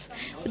puzzles.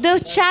 The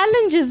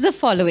challenge is the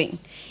following.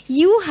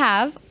 You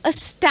have a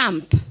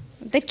stamp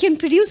that can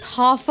produce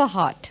half a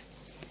heart.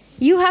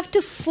 You have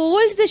to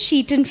fold the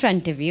sheet in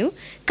front of you,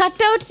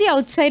 cut out the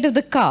outside of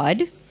the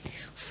card,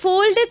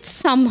 fold it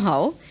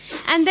somehow,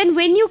 and then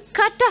when you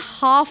cut a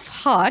half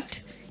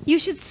heart, you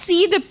should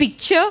see the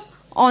picture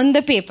on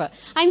the paper.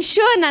 I'm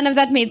sure none of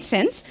that made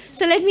sense.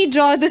 So let me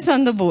draw this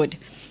on the board.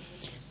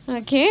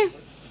 Okay.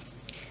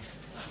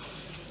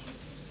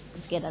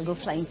 Let's get, I'll go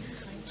flying.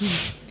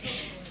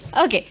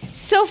 Okay.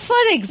 So for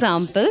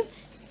example,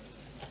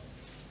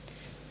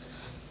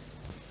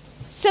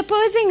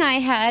 supposing I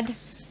had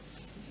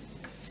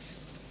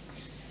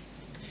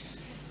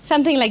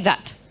something like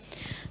that.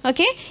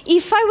 Okay.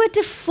 If I were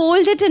to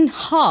fold it in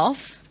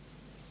half,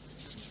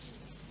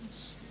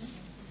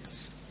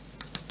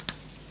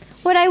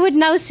 what I would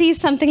now see is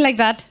something like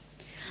that.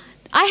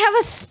 I have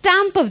a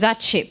stamp of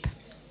that shape,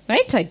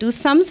 right? So I do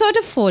some sort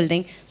of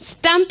folding,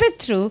 stamp it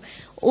through,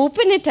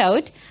 open it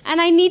out,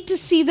 and I need to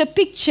see the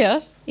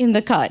picture in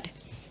the card.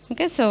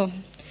 Okay, so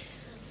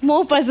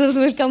more puzzles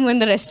will come when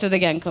the rest of the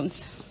gang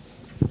comes.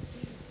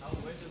 How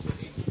wet is the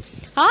ink?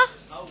 Huh?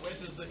 How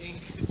wet is the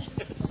ink?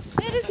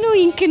 There is no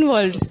ink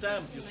involved.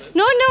 Stamp, you said?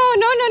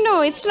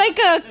 No. It's like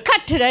a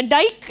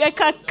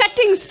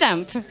cutting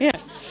stamp. Yeah.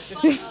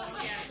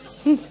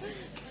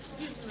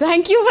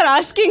 Thank you for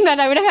asking that.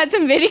 I would have had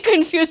some very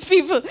confused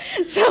people.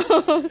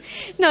 So,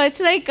 no,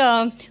 it's like,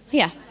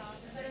 yeah.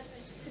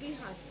 3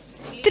 hearts.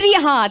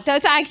 हाँ तो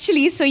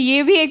actually so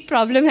ये भी एक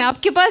problem है,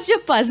 आपके पास जो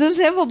puzzles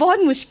है वो बहुत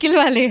मुश्किल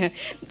वाले हैं,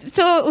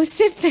 so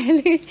उससे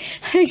पहले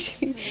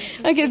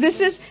okay, this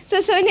is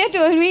so Sonia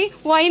told me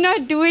why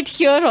not do it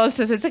here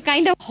also, so it's a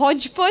kind of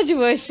hodgepodge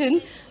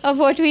version of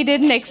what we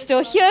did next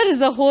door. Here is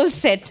the whole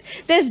set.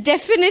 There's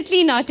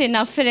definitely not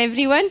enough for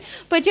everyone,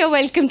 but you're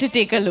welcome to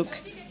take a look.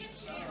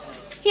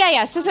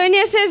 Yeah, so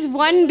Sonia says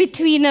one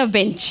between a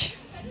bench.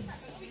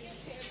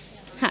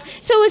 हाँ,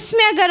 so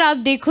उसमें अगर आप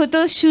देखो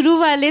तो शुरू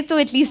वाले तो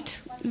at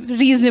least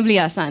reasonably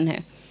आसान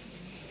है.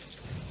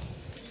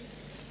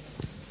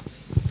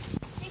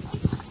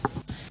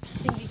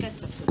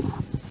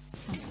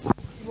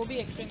 वो भी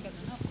एक्सप्लेन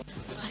करना ना आपको.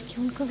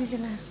 बाकी उनको भी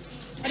देना है.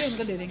 अरे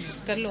उनको दे देंगे,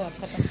 कर लो आप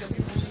खत्म.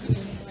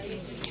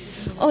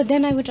 Oh,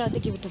 then I would rather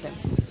give it to them.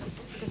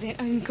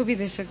 इनको भी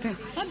दे सकते हैं.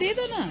 हाँ दे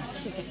दो ना.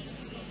 ठीक है.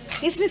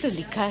 इसमें तो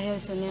लिखा है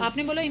सोनिया.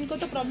 आपने बोला इनको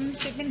तो प्रॉब्लम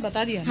स्टेटमेंट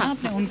बता दिया ना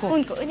आपने उनको.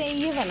 उनको नहीं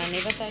ये वाला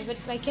नहीं बताया, but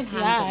I can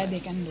handle. Yeah, they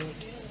can do it.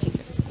 ठीक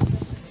है.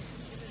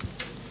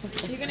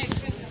 You can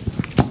explain.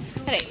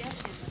 Right.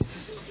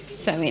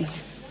 So I mean.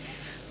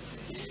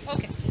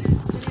 Okay.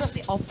 This was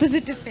the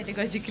opposite of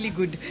pedagogically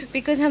good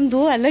because हम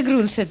दो अलग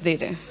rules set दे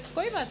रहे हैं.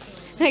 कोई बात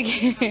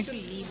नहीं. Okay. To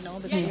leave now.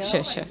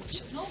 Sure.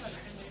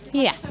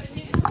 Yeah.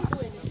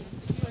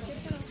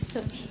 So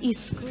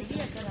इसको भी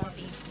अगर आप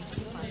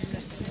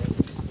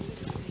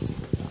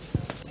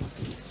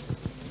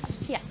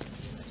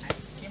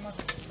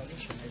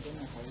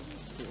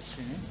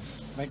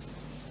But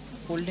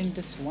folding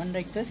this one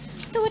like this.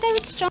 So what I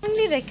would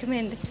strongly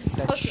recommend.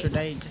 That should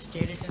I just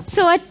tear it?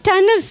 So a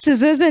ton of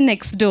scissors are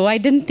next door. I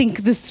didn't think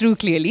this through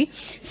clearly.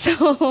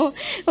 So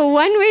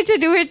one way to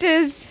do it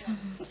is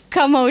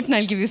come out and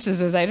I'll give you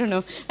scissors. I don't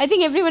know. I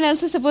think everyone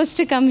else is supposed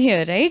to come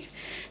here, right?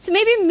 So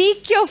maybe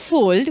make your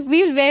fold.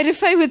 We'll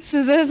verify with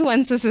scissors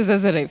once the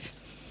scissors arrive.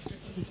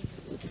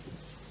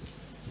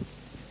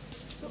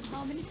 So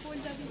how many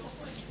folds are we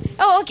supposed to?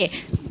 Oh, okay.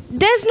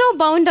 There's no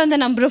bound on the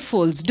number of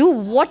folds. Do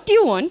what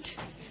you want.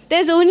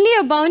 There's only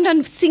a bound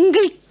on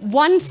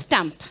one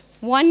stamp.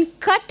 One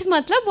cut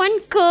matlab one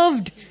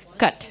curved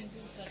cut.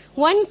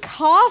 One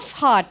half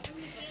heart.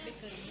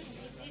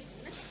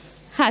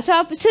 हाँ, so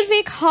आप सिर्फ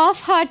एक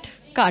half heart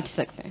काट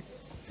सकते हैं.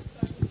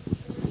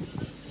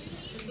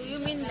 Do you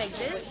mean like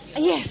this?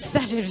 Yes,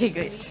 that would be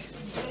great.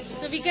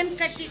 So we can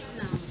cut it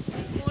now.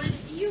 Fold.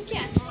 You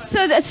can.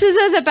 So the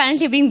scissors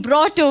apparently being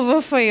brought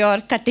over for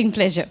your cutting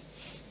pleasure.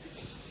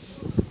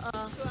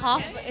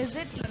 Half, is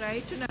it?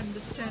 Right in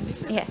understanding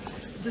that Yeah.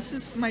 this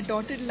is my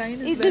dotted line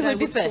is It where I would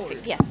be would perfect.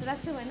 fold. Yes, so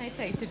that's the one I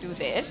tried to do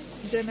there.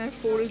 Then I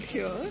fold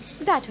here.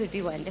 That would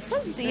be wonderful.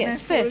 Then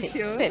Yes, I fold perfect.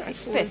 here, I Perfect.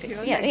 fold Perfect.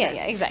 here, Yeah, like yeah, that.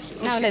 yeah, exactly.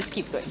 Now Okay. let's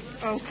keep going.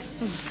 Okay.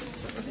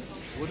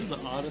 What is the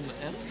R and the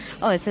M?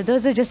 Oh, so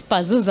those are just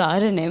puzzles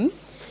R and M.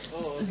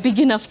 Big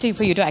enough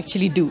for you to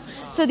actually do.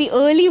 So the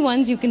early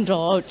ones you can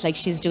draw out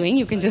like she's doing.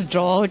 You can just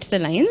draw out the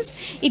lines.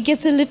 It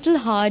gets a little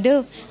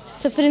harder.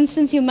 So for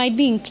instance, you might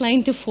be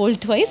inclined to fold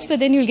twice, but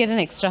then you'll get an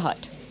extra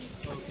heart.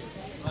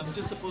 I'm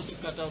just supposed to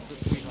cut out the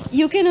 3 hearts.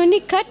 You can only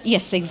cut,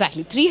 yes,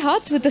 exactly, 3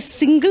 hearts with a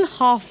single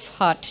half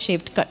heart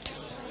shaped cut.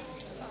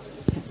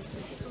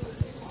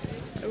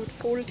 I would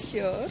fold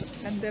here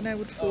and then I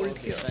would fold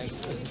here.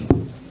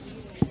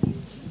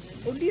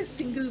 Only a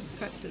single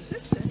cut, is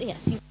it? Then?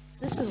 Yes,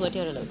 this is what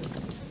you're allowed to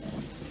cut.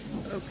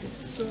 Okay,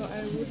 so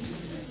I would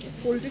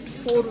fold it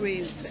 4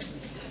 ways then.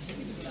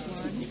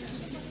 1,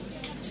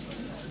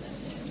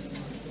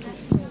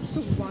 2,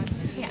 so 1.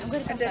 Yeah, I'm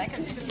going to come then back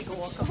and 2. take a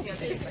walk up here.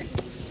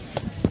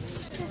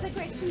 Does the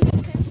question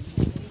make sense?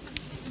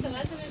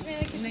 सवाल समझ में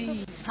आया किसी को?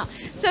 हाँ,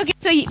 so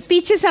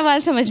पीछे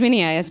सवाल समझ में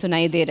नहीं आया,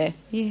 सुनाई दे रहा है,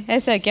 ये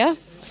ऐसा क्या?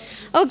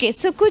 Okay,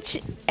 so कुछ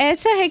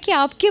ऐसा है कि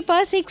आपके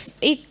पास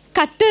एक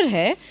कटर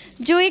है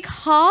जो एक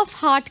हाफ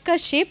हार्ट का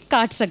शेप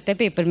काट सकता है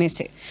पेपर में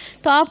से.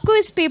 तो आपको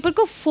इस पेपर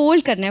को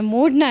फोल्ड करना है,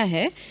 मोड़ना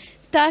है,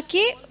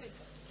 ताकि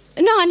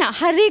ना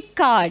हर एक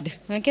कार्ड,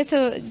 ओके, सो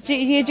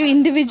ये जो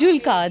इंडिविजुअल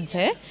कार्ड्स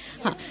है,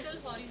 हाँ.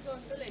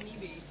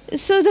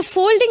 So the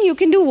folding you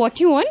can do what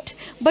you want,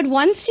 but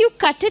once you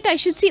cut it, I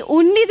should see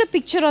only the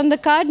picture on the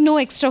card, no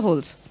extra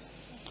holes.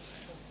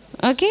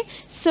 Okay,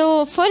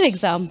 so for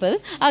example,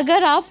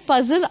 अगर आप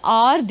puzzle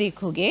R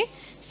देखोगे,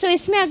 so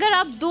इसमें अगर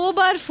आप 2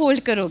 बार fold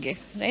करोगे,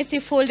 right? So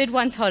you fold it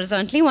once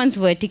horizontally, once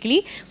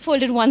vertically,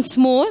 fold it once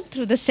more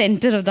through the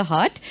center of the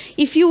heart.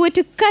 If you were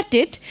to cut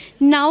it,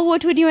 now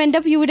what would you end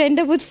up? You would end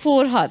up with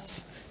 4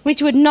 hearts,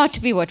 which would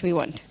not be what we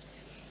want.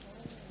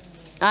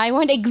 I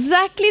want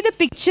exactly the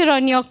picture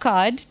on your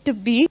card to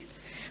be.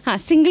 हाँ,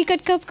 single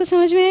cut का आपको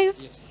समझ में आएगा?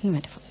 Yes.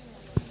 Wonderful.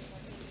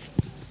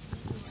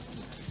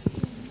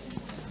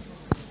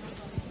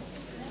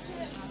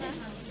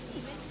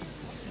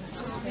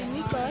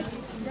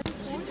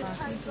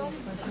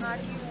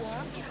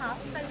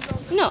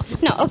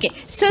 No, okay.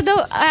 So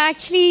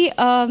actually,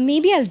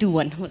 maybe I'll do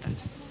one. Hold on.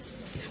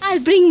 I'll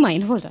bring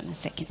mine. Hold on a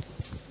second.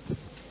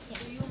 Do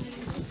you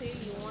mean to say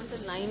you want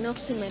a line of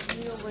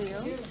symmetry over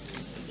here?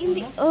 In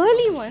the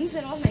early ones,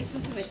 they're all nice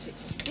and symmetric.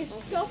 They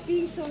stop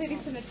being so very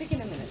symmetric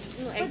in a minute.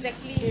 No,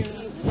 exactly.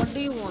 What do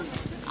you want?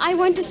 I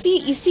want to see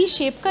इसी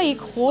shape का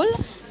एक hole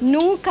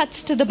no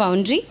cuts to the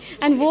boundary,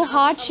 and वो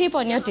heart shape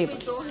on your table.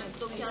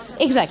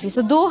 Exactly.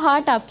 So 2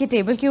 heart आपके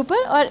table के ऊपर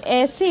और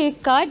ऐसे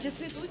एक card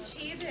जिसमें 2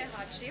 छेद है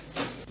heart shape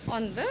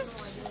on the.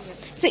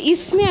 So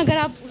इसमें अगर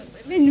आप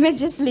मैं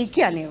just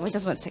लेके आने वो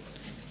just one second.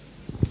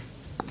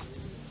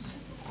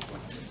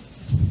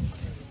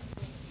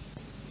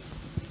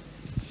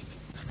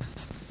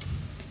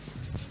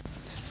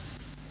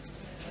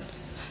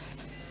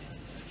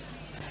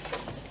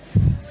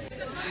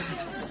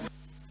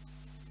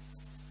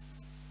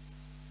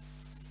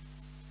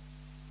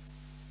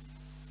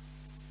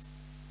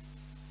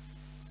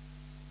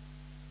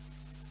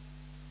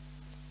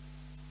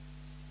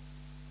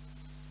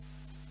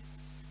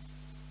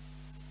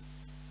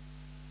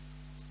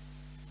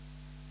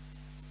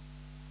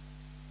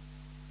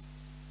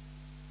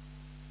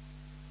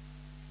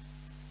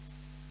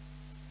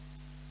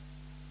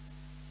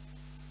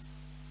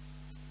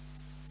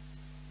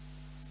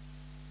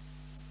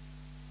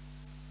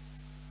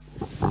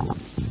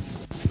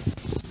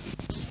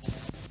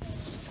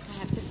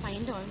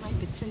 All my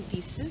bits and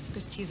pieces.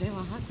 कुछ चीजें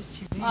वहाँ, कुछ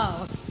चीजें.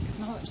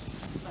 No worries.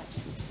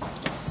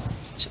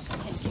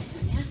 Thank you,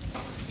 Sonia.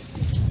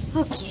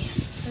 Okay.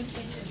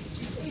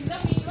 In the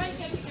meanwhile,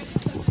 can we get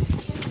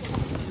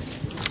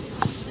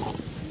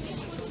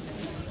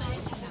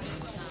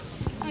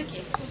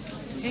Okay.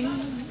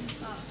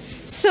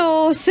 So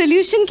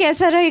solution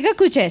कैसा रहेगा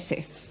कुछ ऐसे.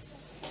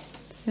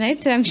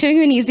 Right. So I'm showing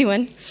you an easy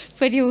one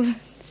for you.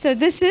 So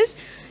this is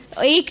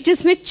एक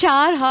जिसमें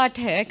 4 heart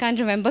है. I can't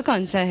remember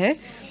कौन सा है.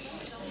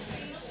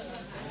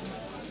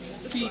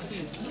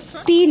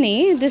 P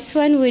nahi, this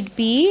one would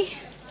be.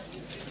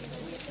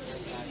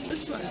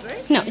 This one,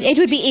 right? No, it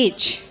would be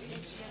H.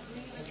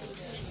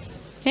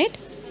 Right?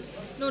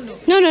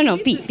 No.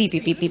 P.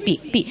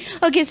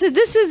 Okay, so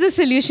this is the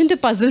solution to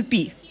puzzle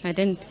P. I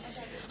didn't.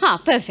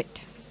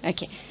 Perfect.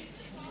 Okay.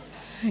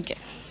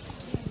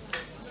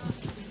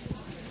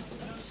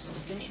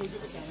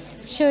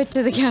 Show it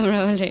to the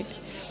camera, all right.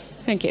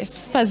 Okay,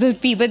 it's puzzle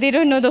P, but they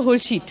don't know the whole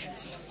sheet.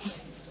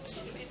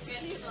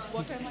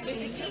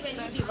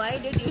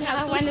 Divide it, you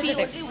have to see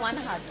only 1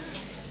 heart.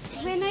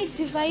 When I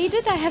divide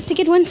it, I have to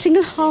get 1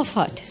 single half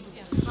heart.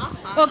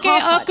 Okay,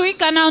 a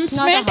quick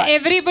announcement.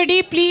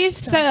 Everybody, please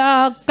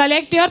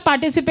collect your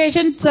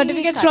participation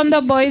certificates from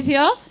the boys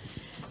here.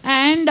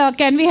 And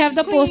can we have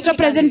the poster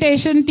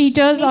presentation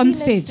teachers on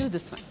stage? Let's do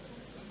this one.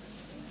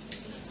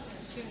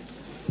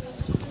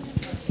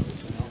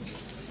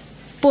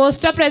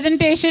 Poster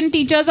presentation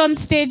teachers on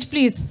stage,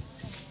 please.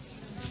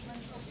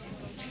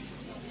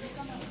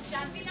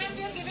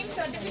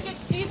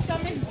 Please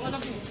come in, all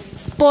of you.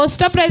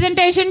 Poster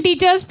presentation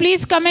teachers,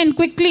 please come in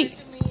quickly.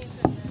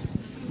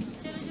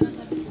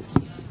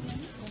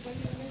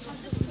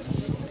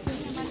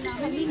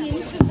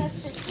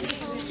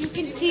 You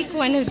can take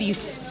one of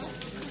these.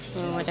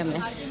 Oh, what a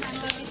mess.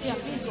 Yeah,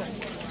 please go.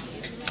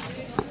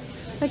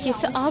 Okay,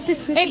 so आप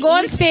इसमें Hey, go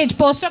on stage.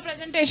 Poster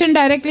presentation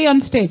directly on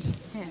stage.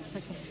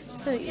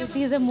 So if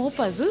these are more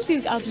puzzles,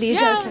 आप ले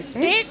जा सकते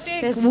हैं.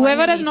 Take.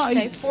 Whoever has not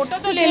photo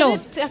तो ले लो.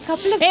 A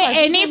couple of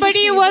Hey,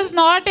 anybody who was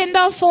not in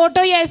the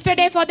photo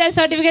yesterday for their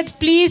certificates,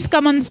 please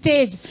come on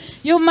stage.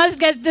 You must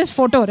get this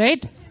photo,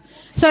 right?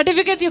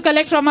 Certificates you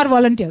collect from our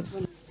volunteers.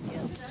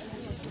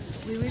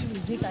 We will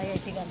visit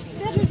IIT Gandhi.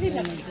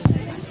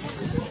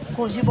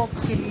 Koji box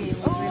के लिए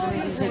we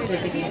will visit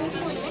again.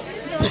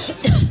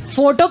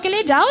 Photo के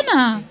लिए जाओ ना.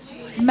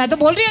 मैं तो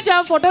बोल रही हूँ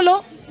जाओ photo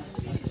low.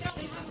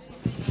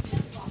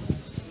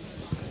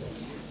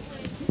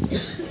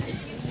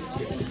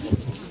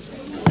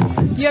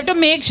 You have to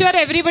make sure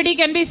everybody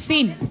can be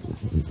seen.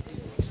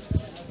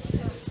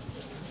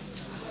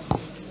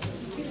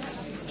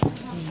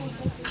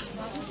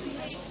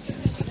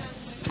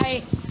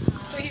 Hi.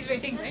 So he's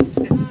waiting, right?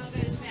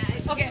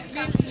 Okay,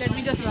 let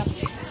me just run.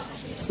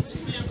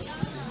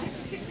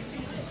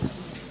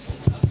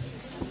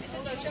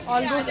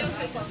 All good.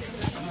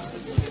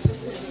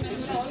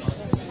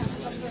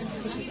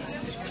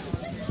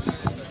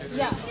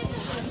 Yeah.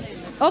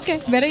 Okay,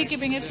 where are you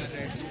keeping it?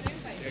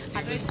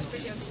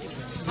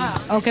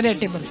 Okay, red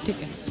table. ठीक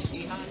है.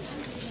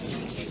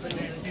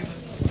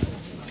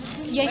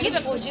 यही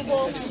Koji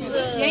box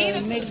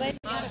made by.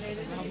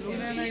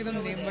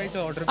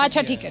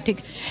 अच्छा ठीक है.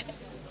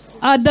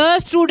 The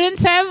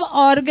students have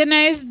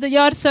organized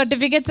your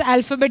certificates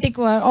alphabetic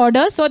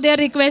order, so they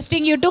are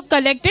requesting you to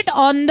collect it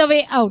on the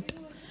way out.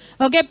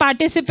 Okay,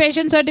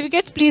 participation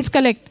certificates, please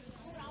collect.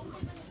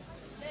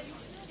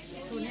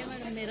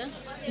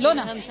 लो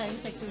ना. हम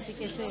science activity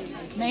कैसे?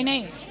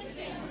 नहीं.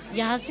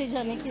 यहाँ से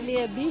जाने के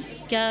लिए अभी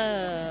क्या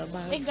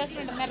बाहर? एक 10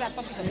 मिनट में रैप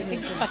अप करूँगी.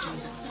 5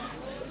 minute.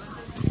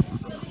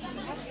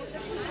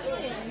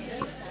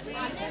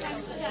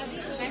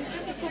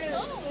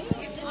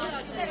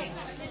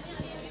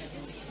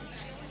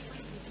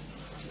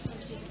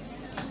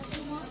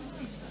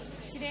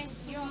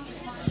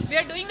 We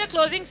are doing the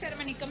closing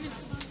ceremony. Come in.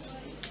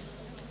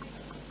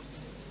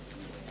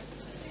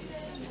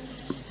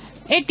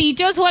 Hey,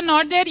 teachers who are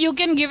not there, you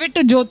can give it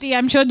to Jyoti.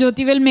 I'm sure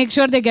Jyoti will make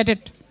sure they get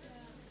it.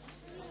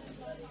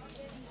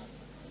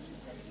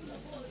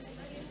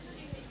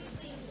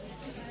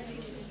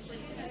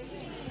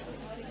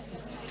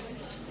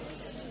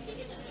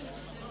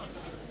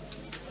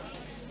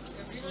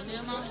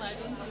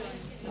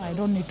 I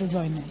don't need to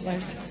join it.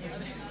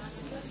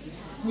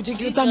 मुझे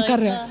क्यों तंग कर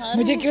रहा है?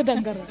 मुझे क्यों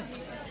तंग कर रहा है?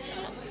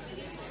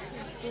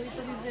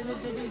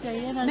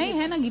 नहीं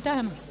है ना, गीता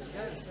है ना.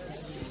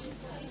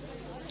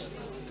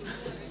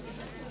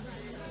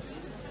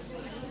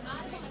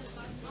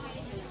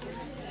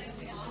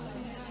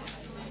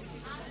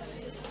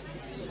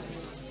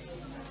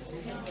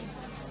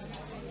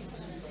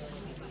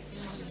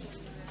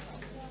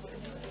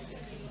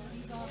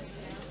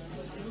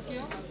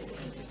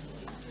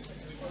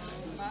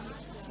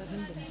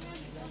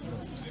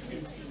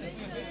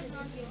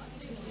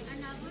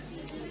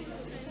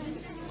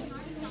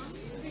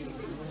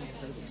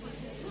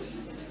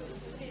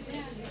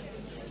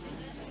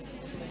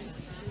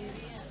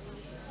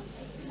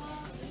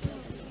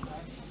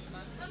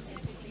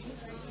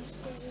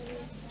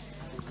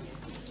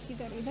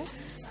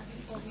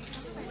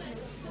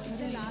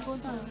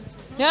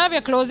 Yeah, we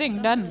are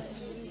closing. Done.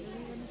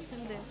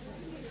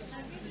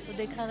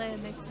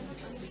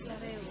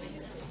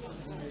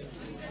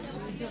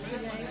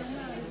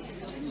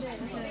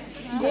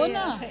 Go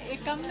na.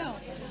 Come now.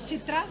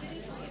 Chitra.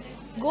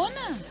 Go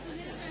na.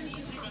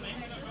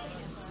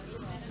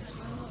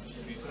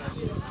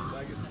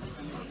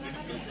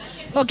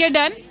 Okay,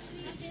 done.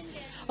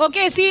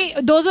 Okay, see,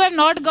 those who have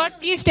not got,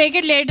 please take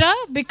it later,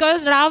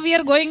 because now we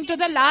are going to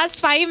the last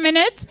 5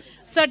 minutes.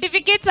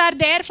 Certificates are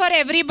there for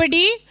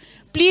everybody.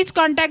 Please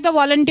contact the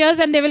volunteers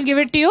and they will give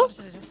it to you.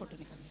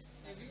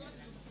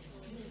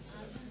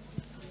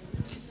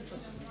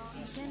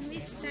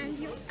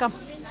 Come.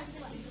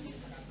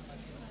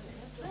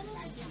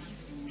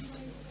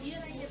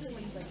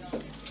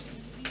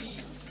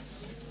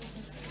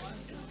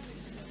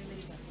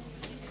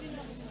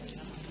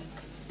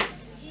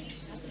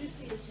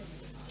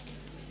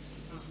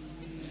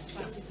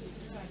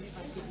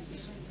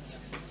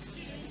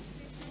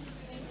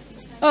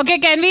 Okay,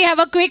 can we have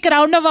a quick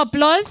round of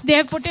applause? They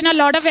have put in a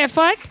lot of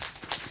effort.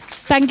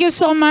 Thank you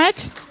so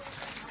much.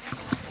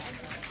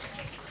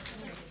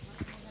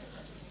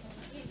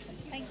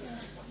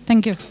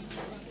 Thank you.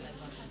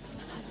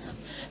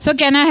 So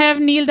can I have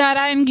Neel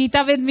Dhara and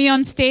Geeta with me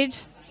on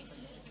stage?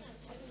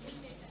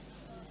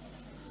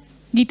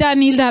 Geeta and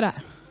Neel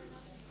Dhara.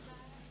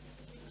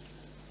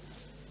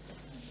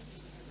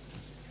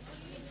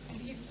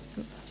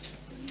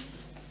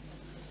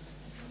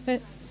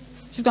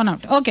 She's gone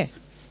out. Okay.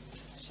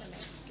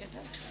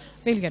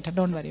 We'll get her.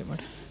 Don't worry about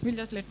it. We'll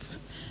just let her.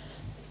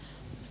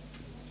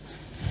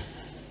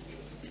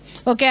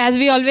 Okay, as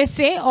we always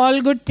say,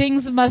 all good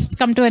things must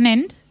come to an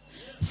end.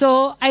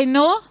 So I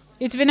know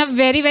it's been a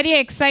very, very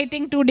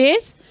exciting 2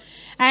 days.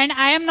 And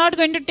I am not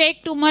going to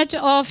take too much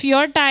of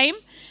your time.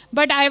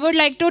 But I would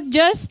like to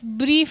just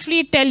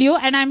briefly tell you,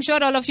 and I'm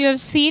sure all of you have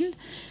seen,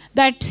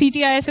 that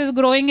CTIS is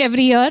growing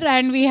every year.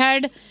 And we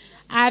had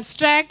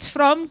abstracts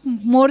from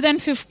more than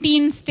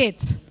 15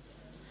 states.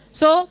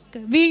 So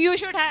you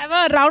should have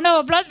a round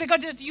of applause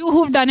because it's you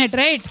who've done it,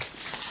 right?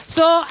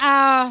 So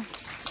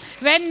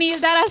when Neel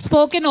Dhara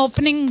spoke in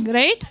opening,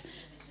 right,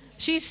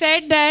 she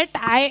said that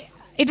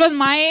it was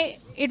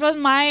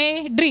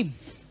my dream.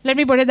 Let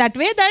me put it that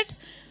way, that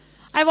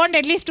I want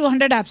at least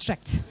 200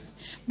 abstracts.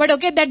 But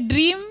okay, that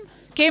dream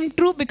came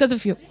true because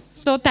of you.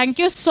 So thank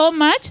you so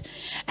much.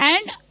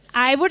 And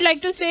I would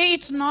like to say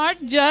it's not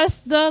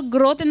just the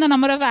growth in the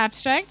number of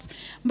abstracts,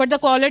 but the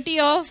quality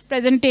of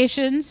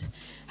presentations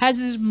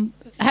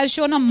has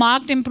shown a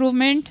marked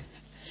improvement.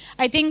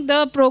 I think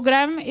the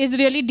program is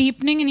really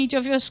deepening in each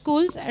of your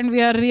schools, and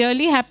we are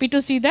really happy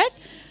to see that.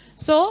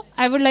 So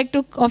I would like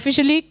to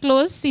officially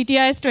close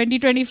CTIS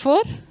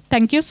 2024.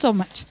 Thank you so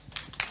much.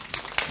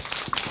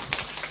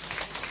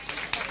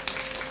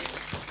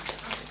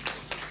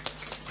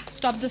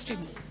 Stop the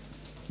stream.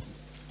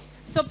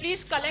 So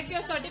please collect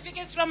your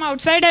certificates from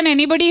outside, and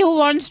anybody who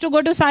wants to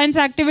go to Science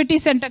Activity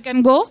Center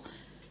can go.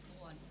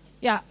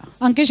 Yeah,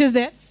 Ankish is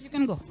there. You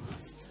can go.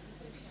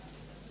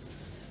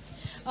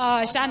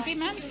 Shanti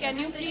ma'am, can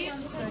you please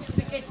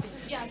certificate?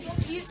 Yeah, so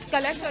please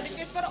collect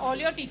certificates for all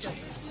your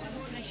teachers.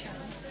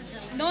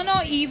 No,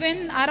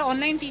 even our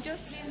online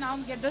teachers, please now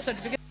get the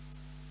certificate.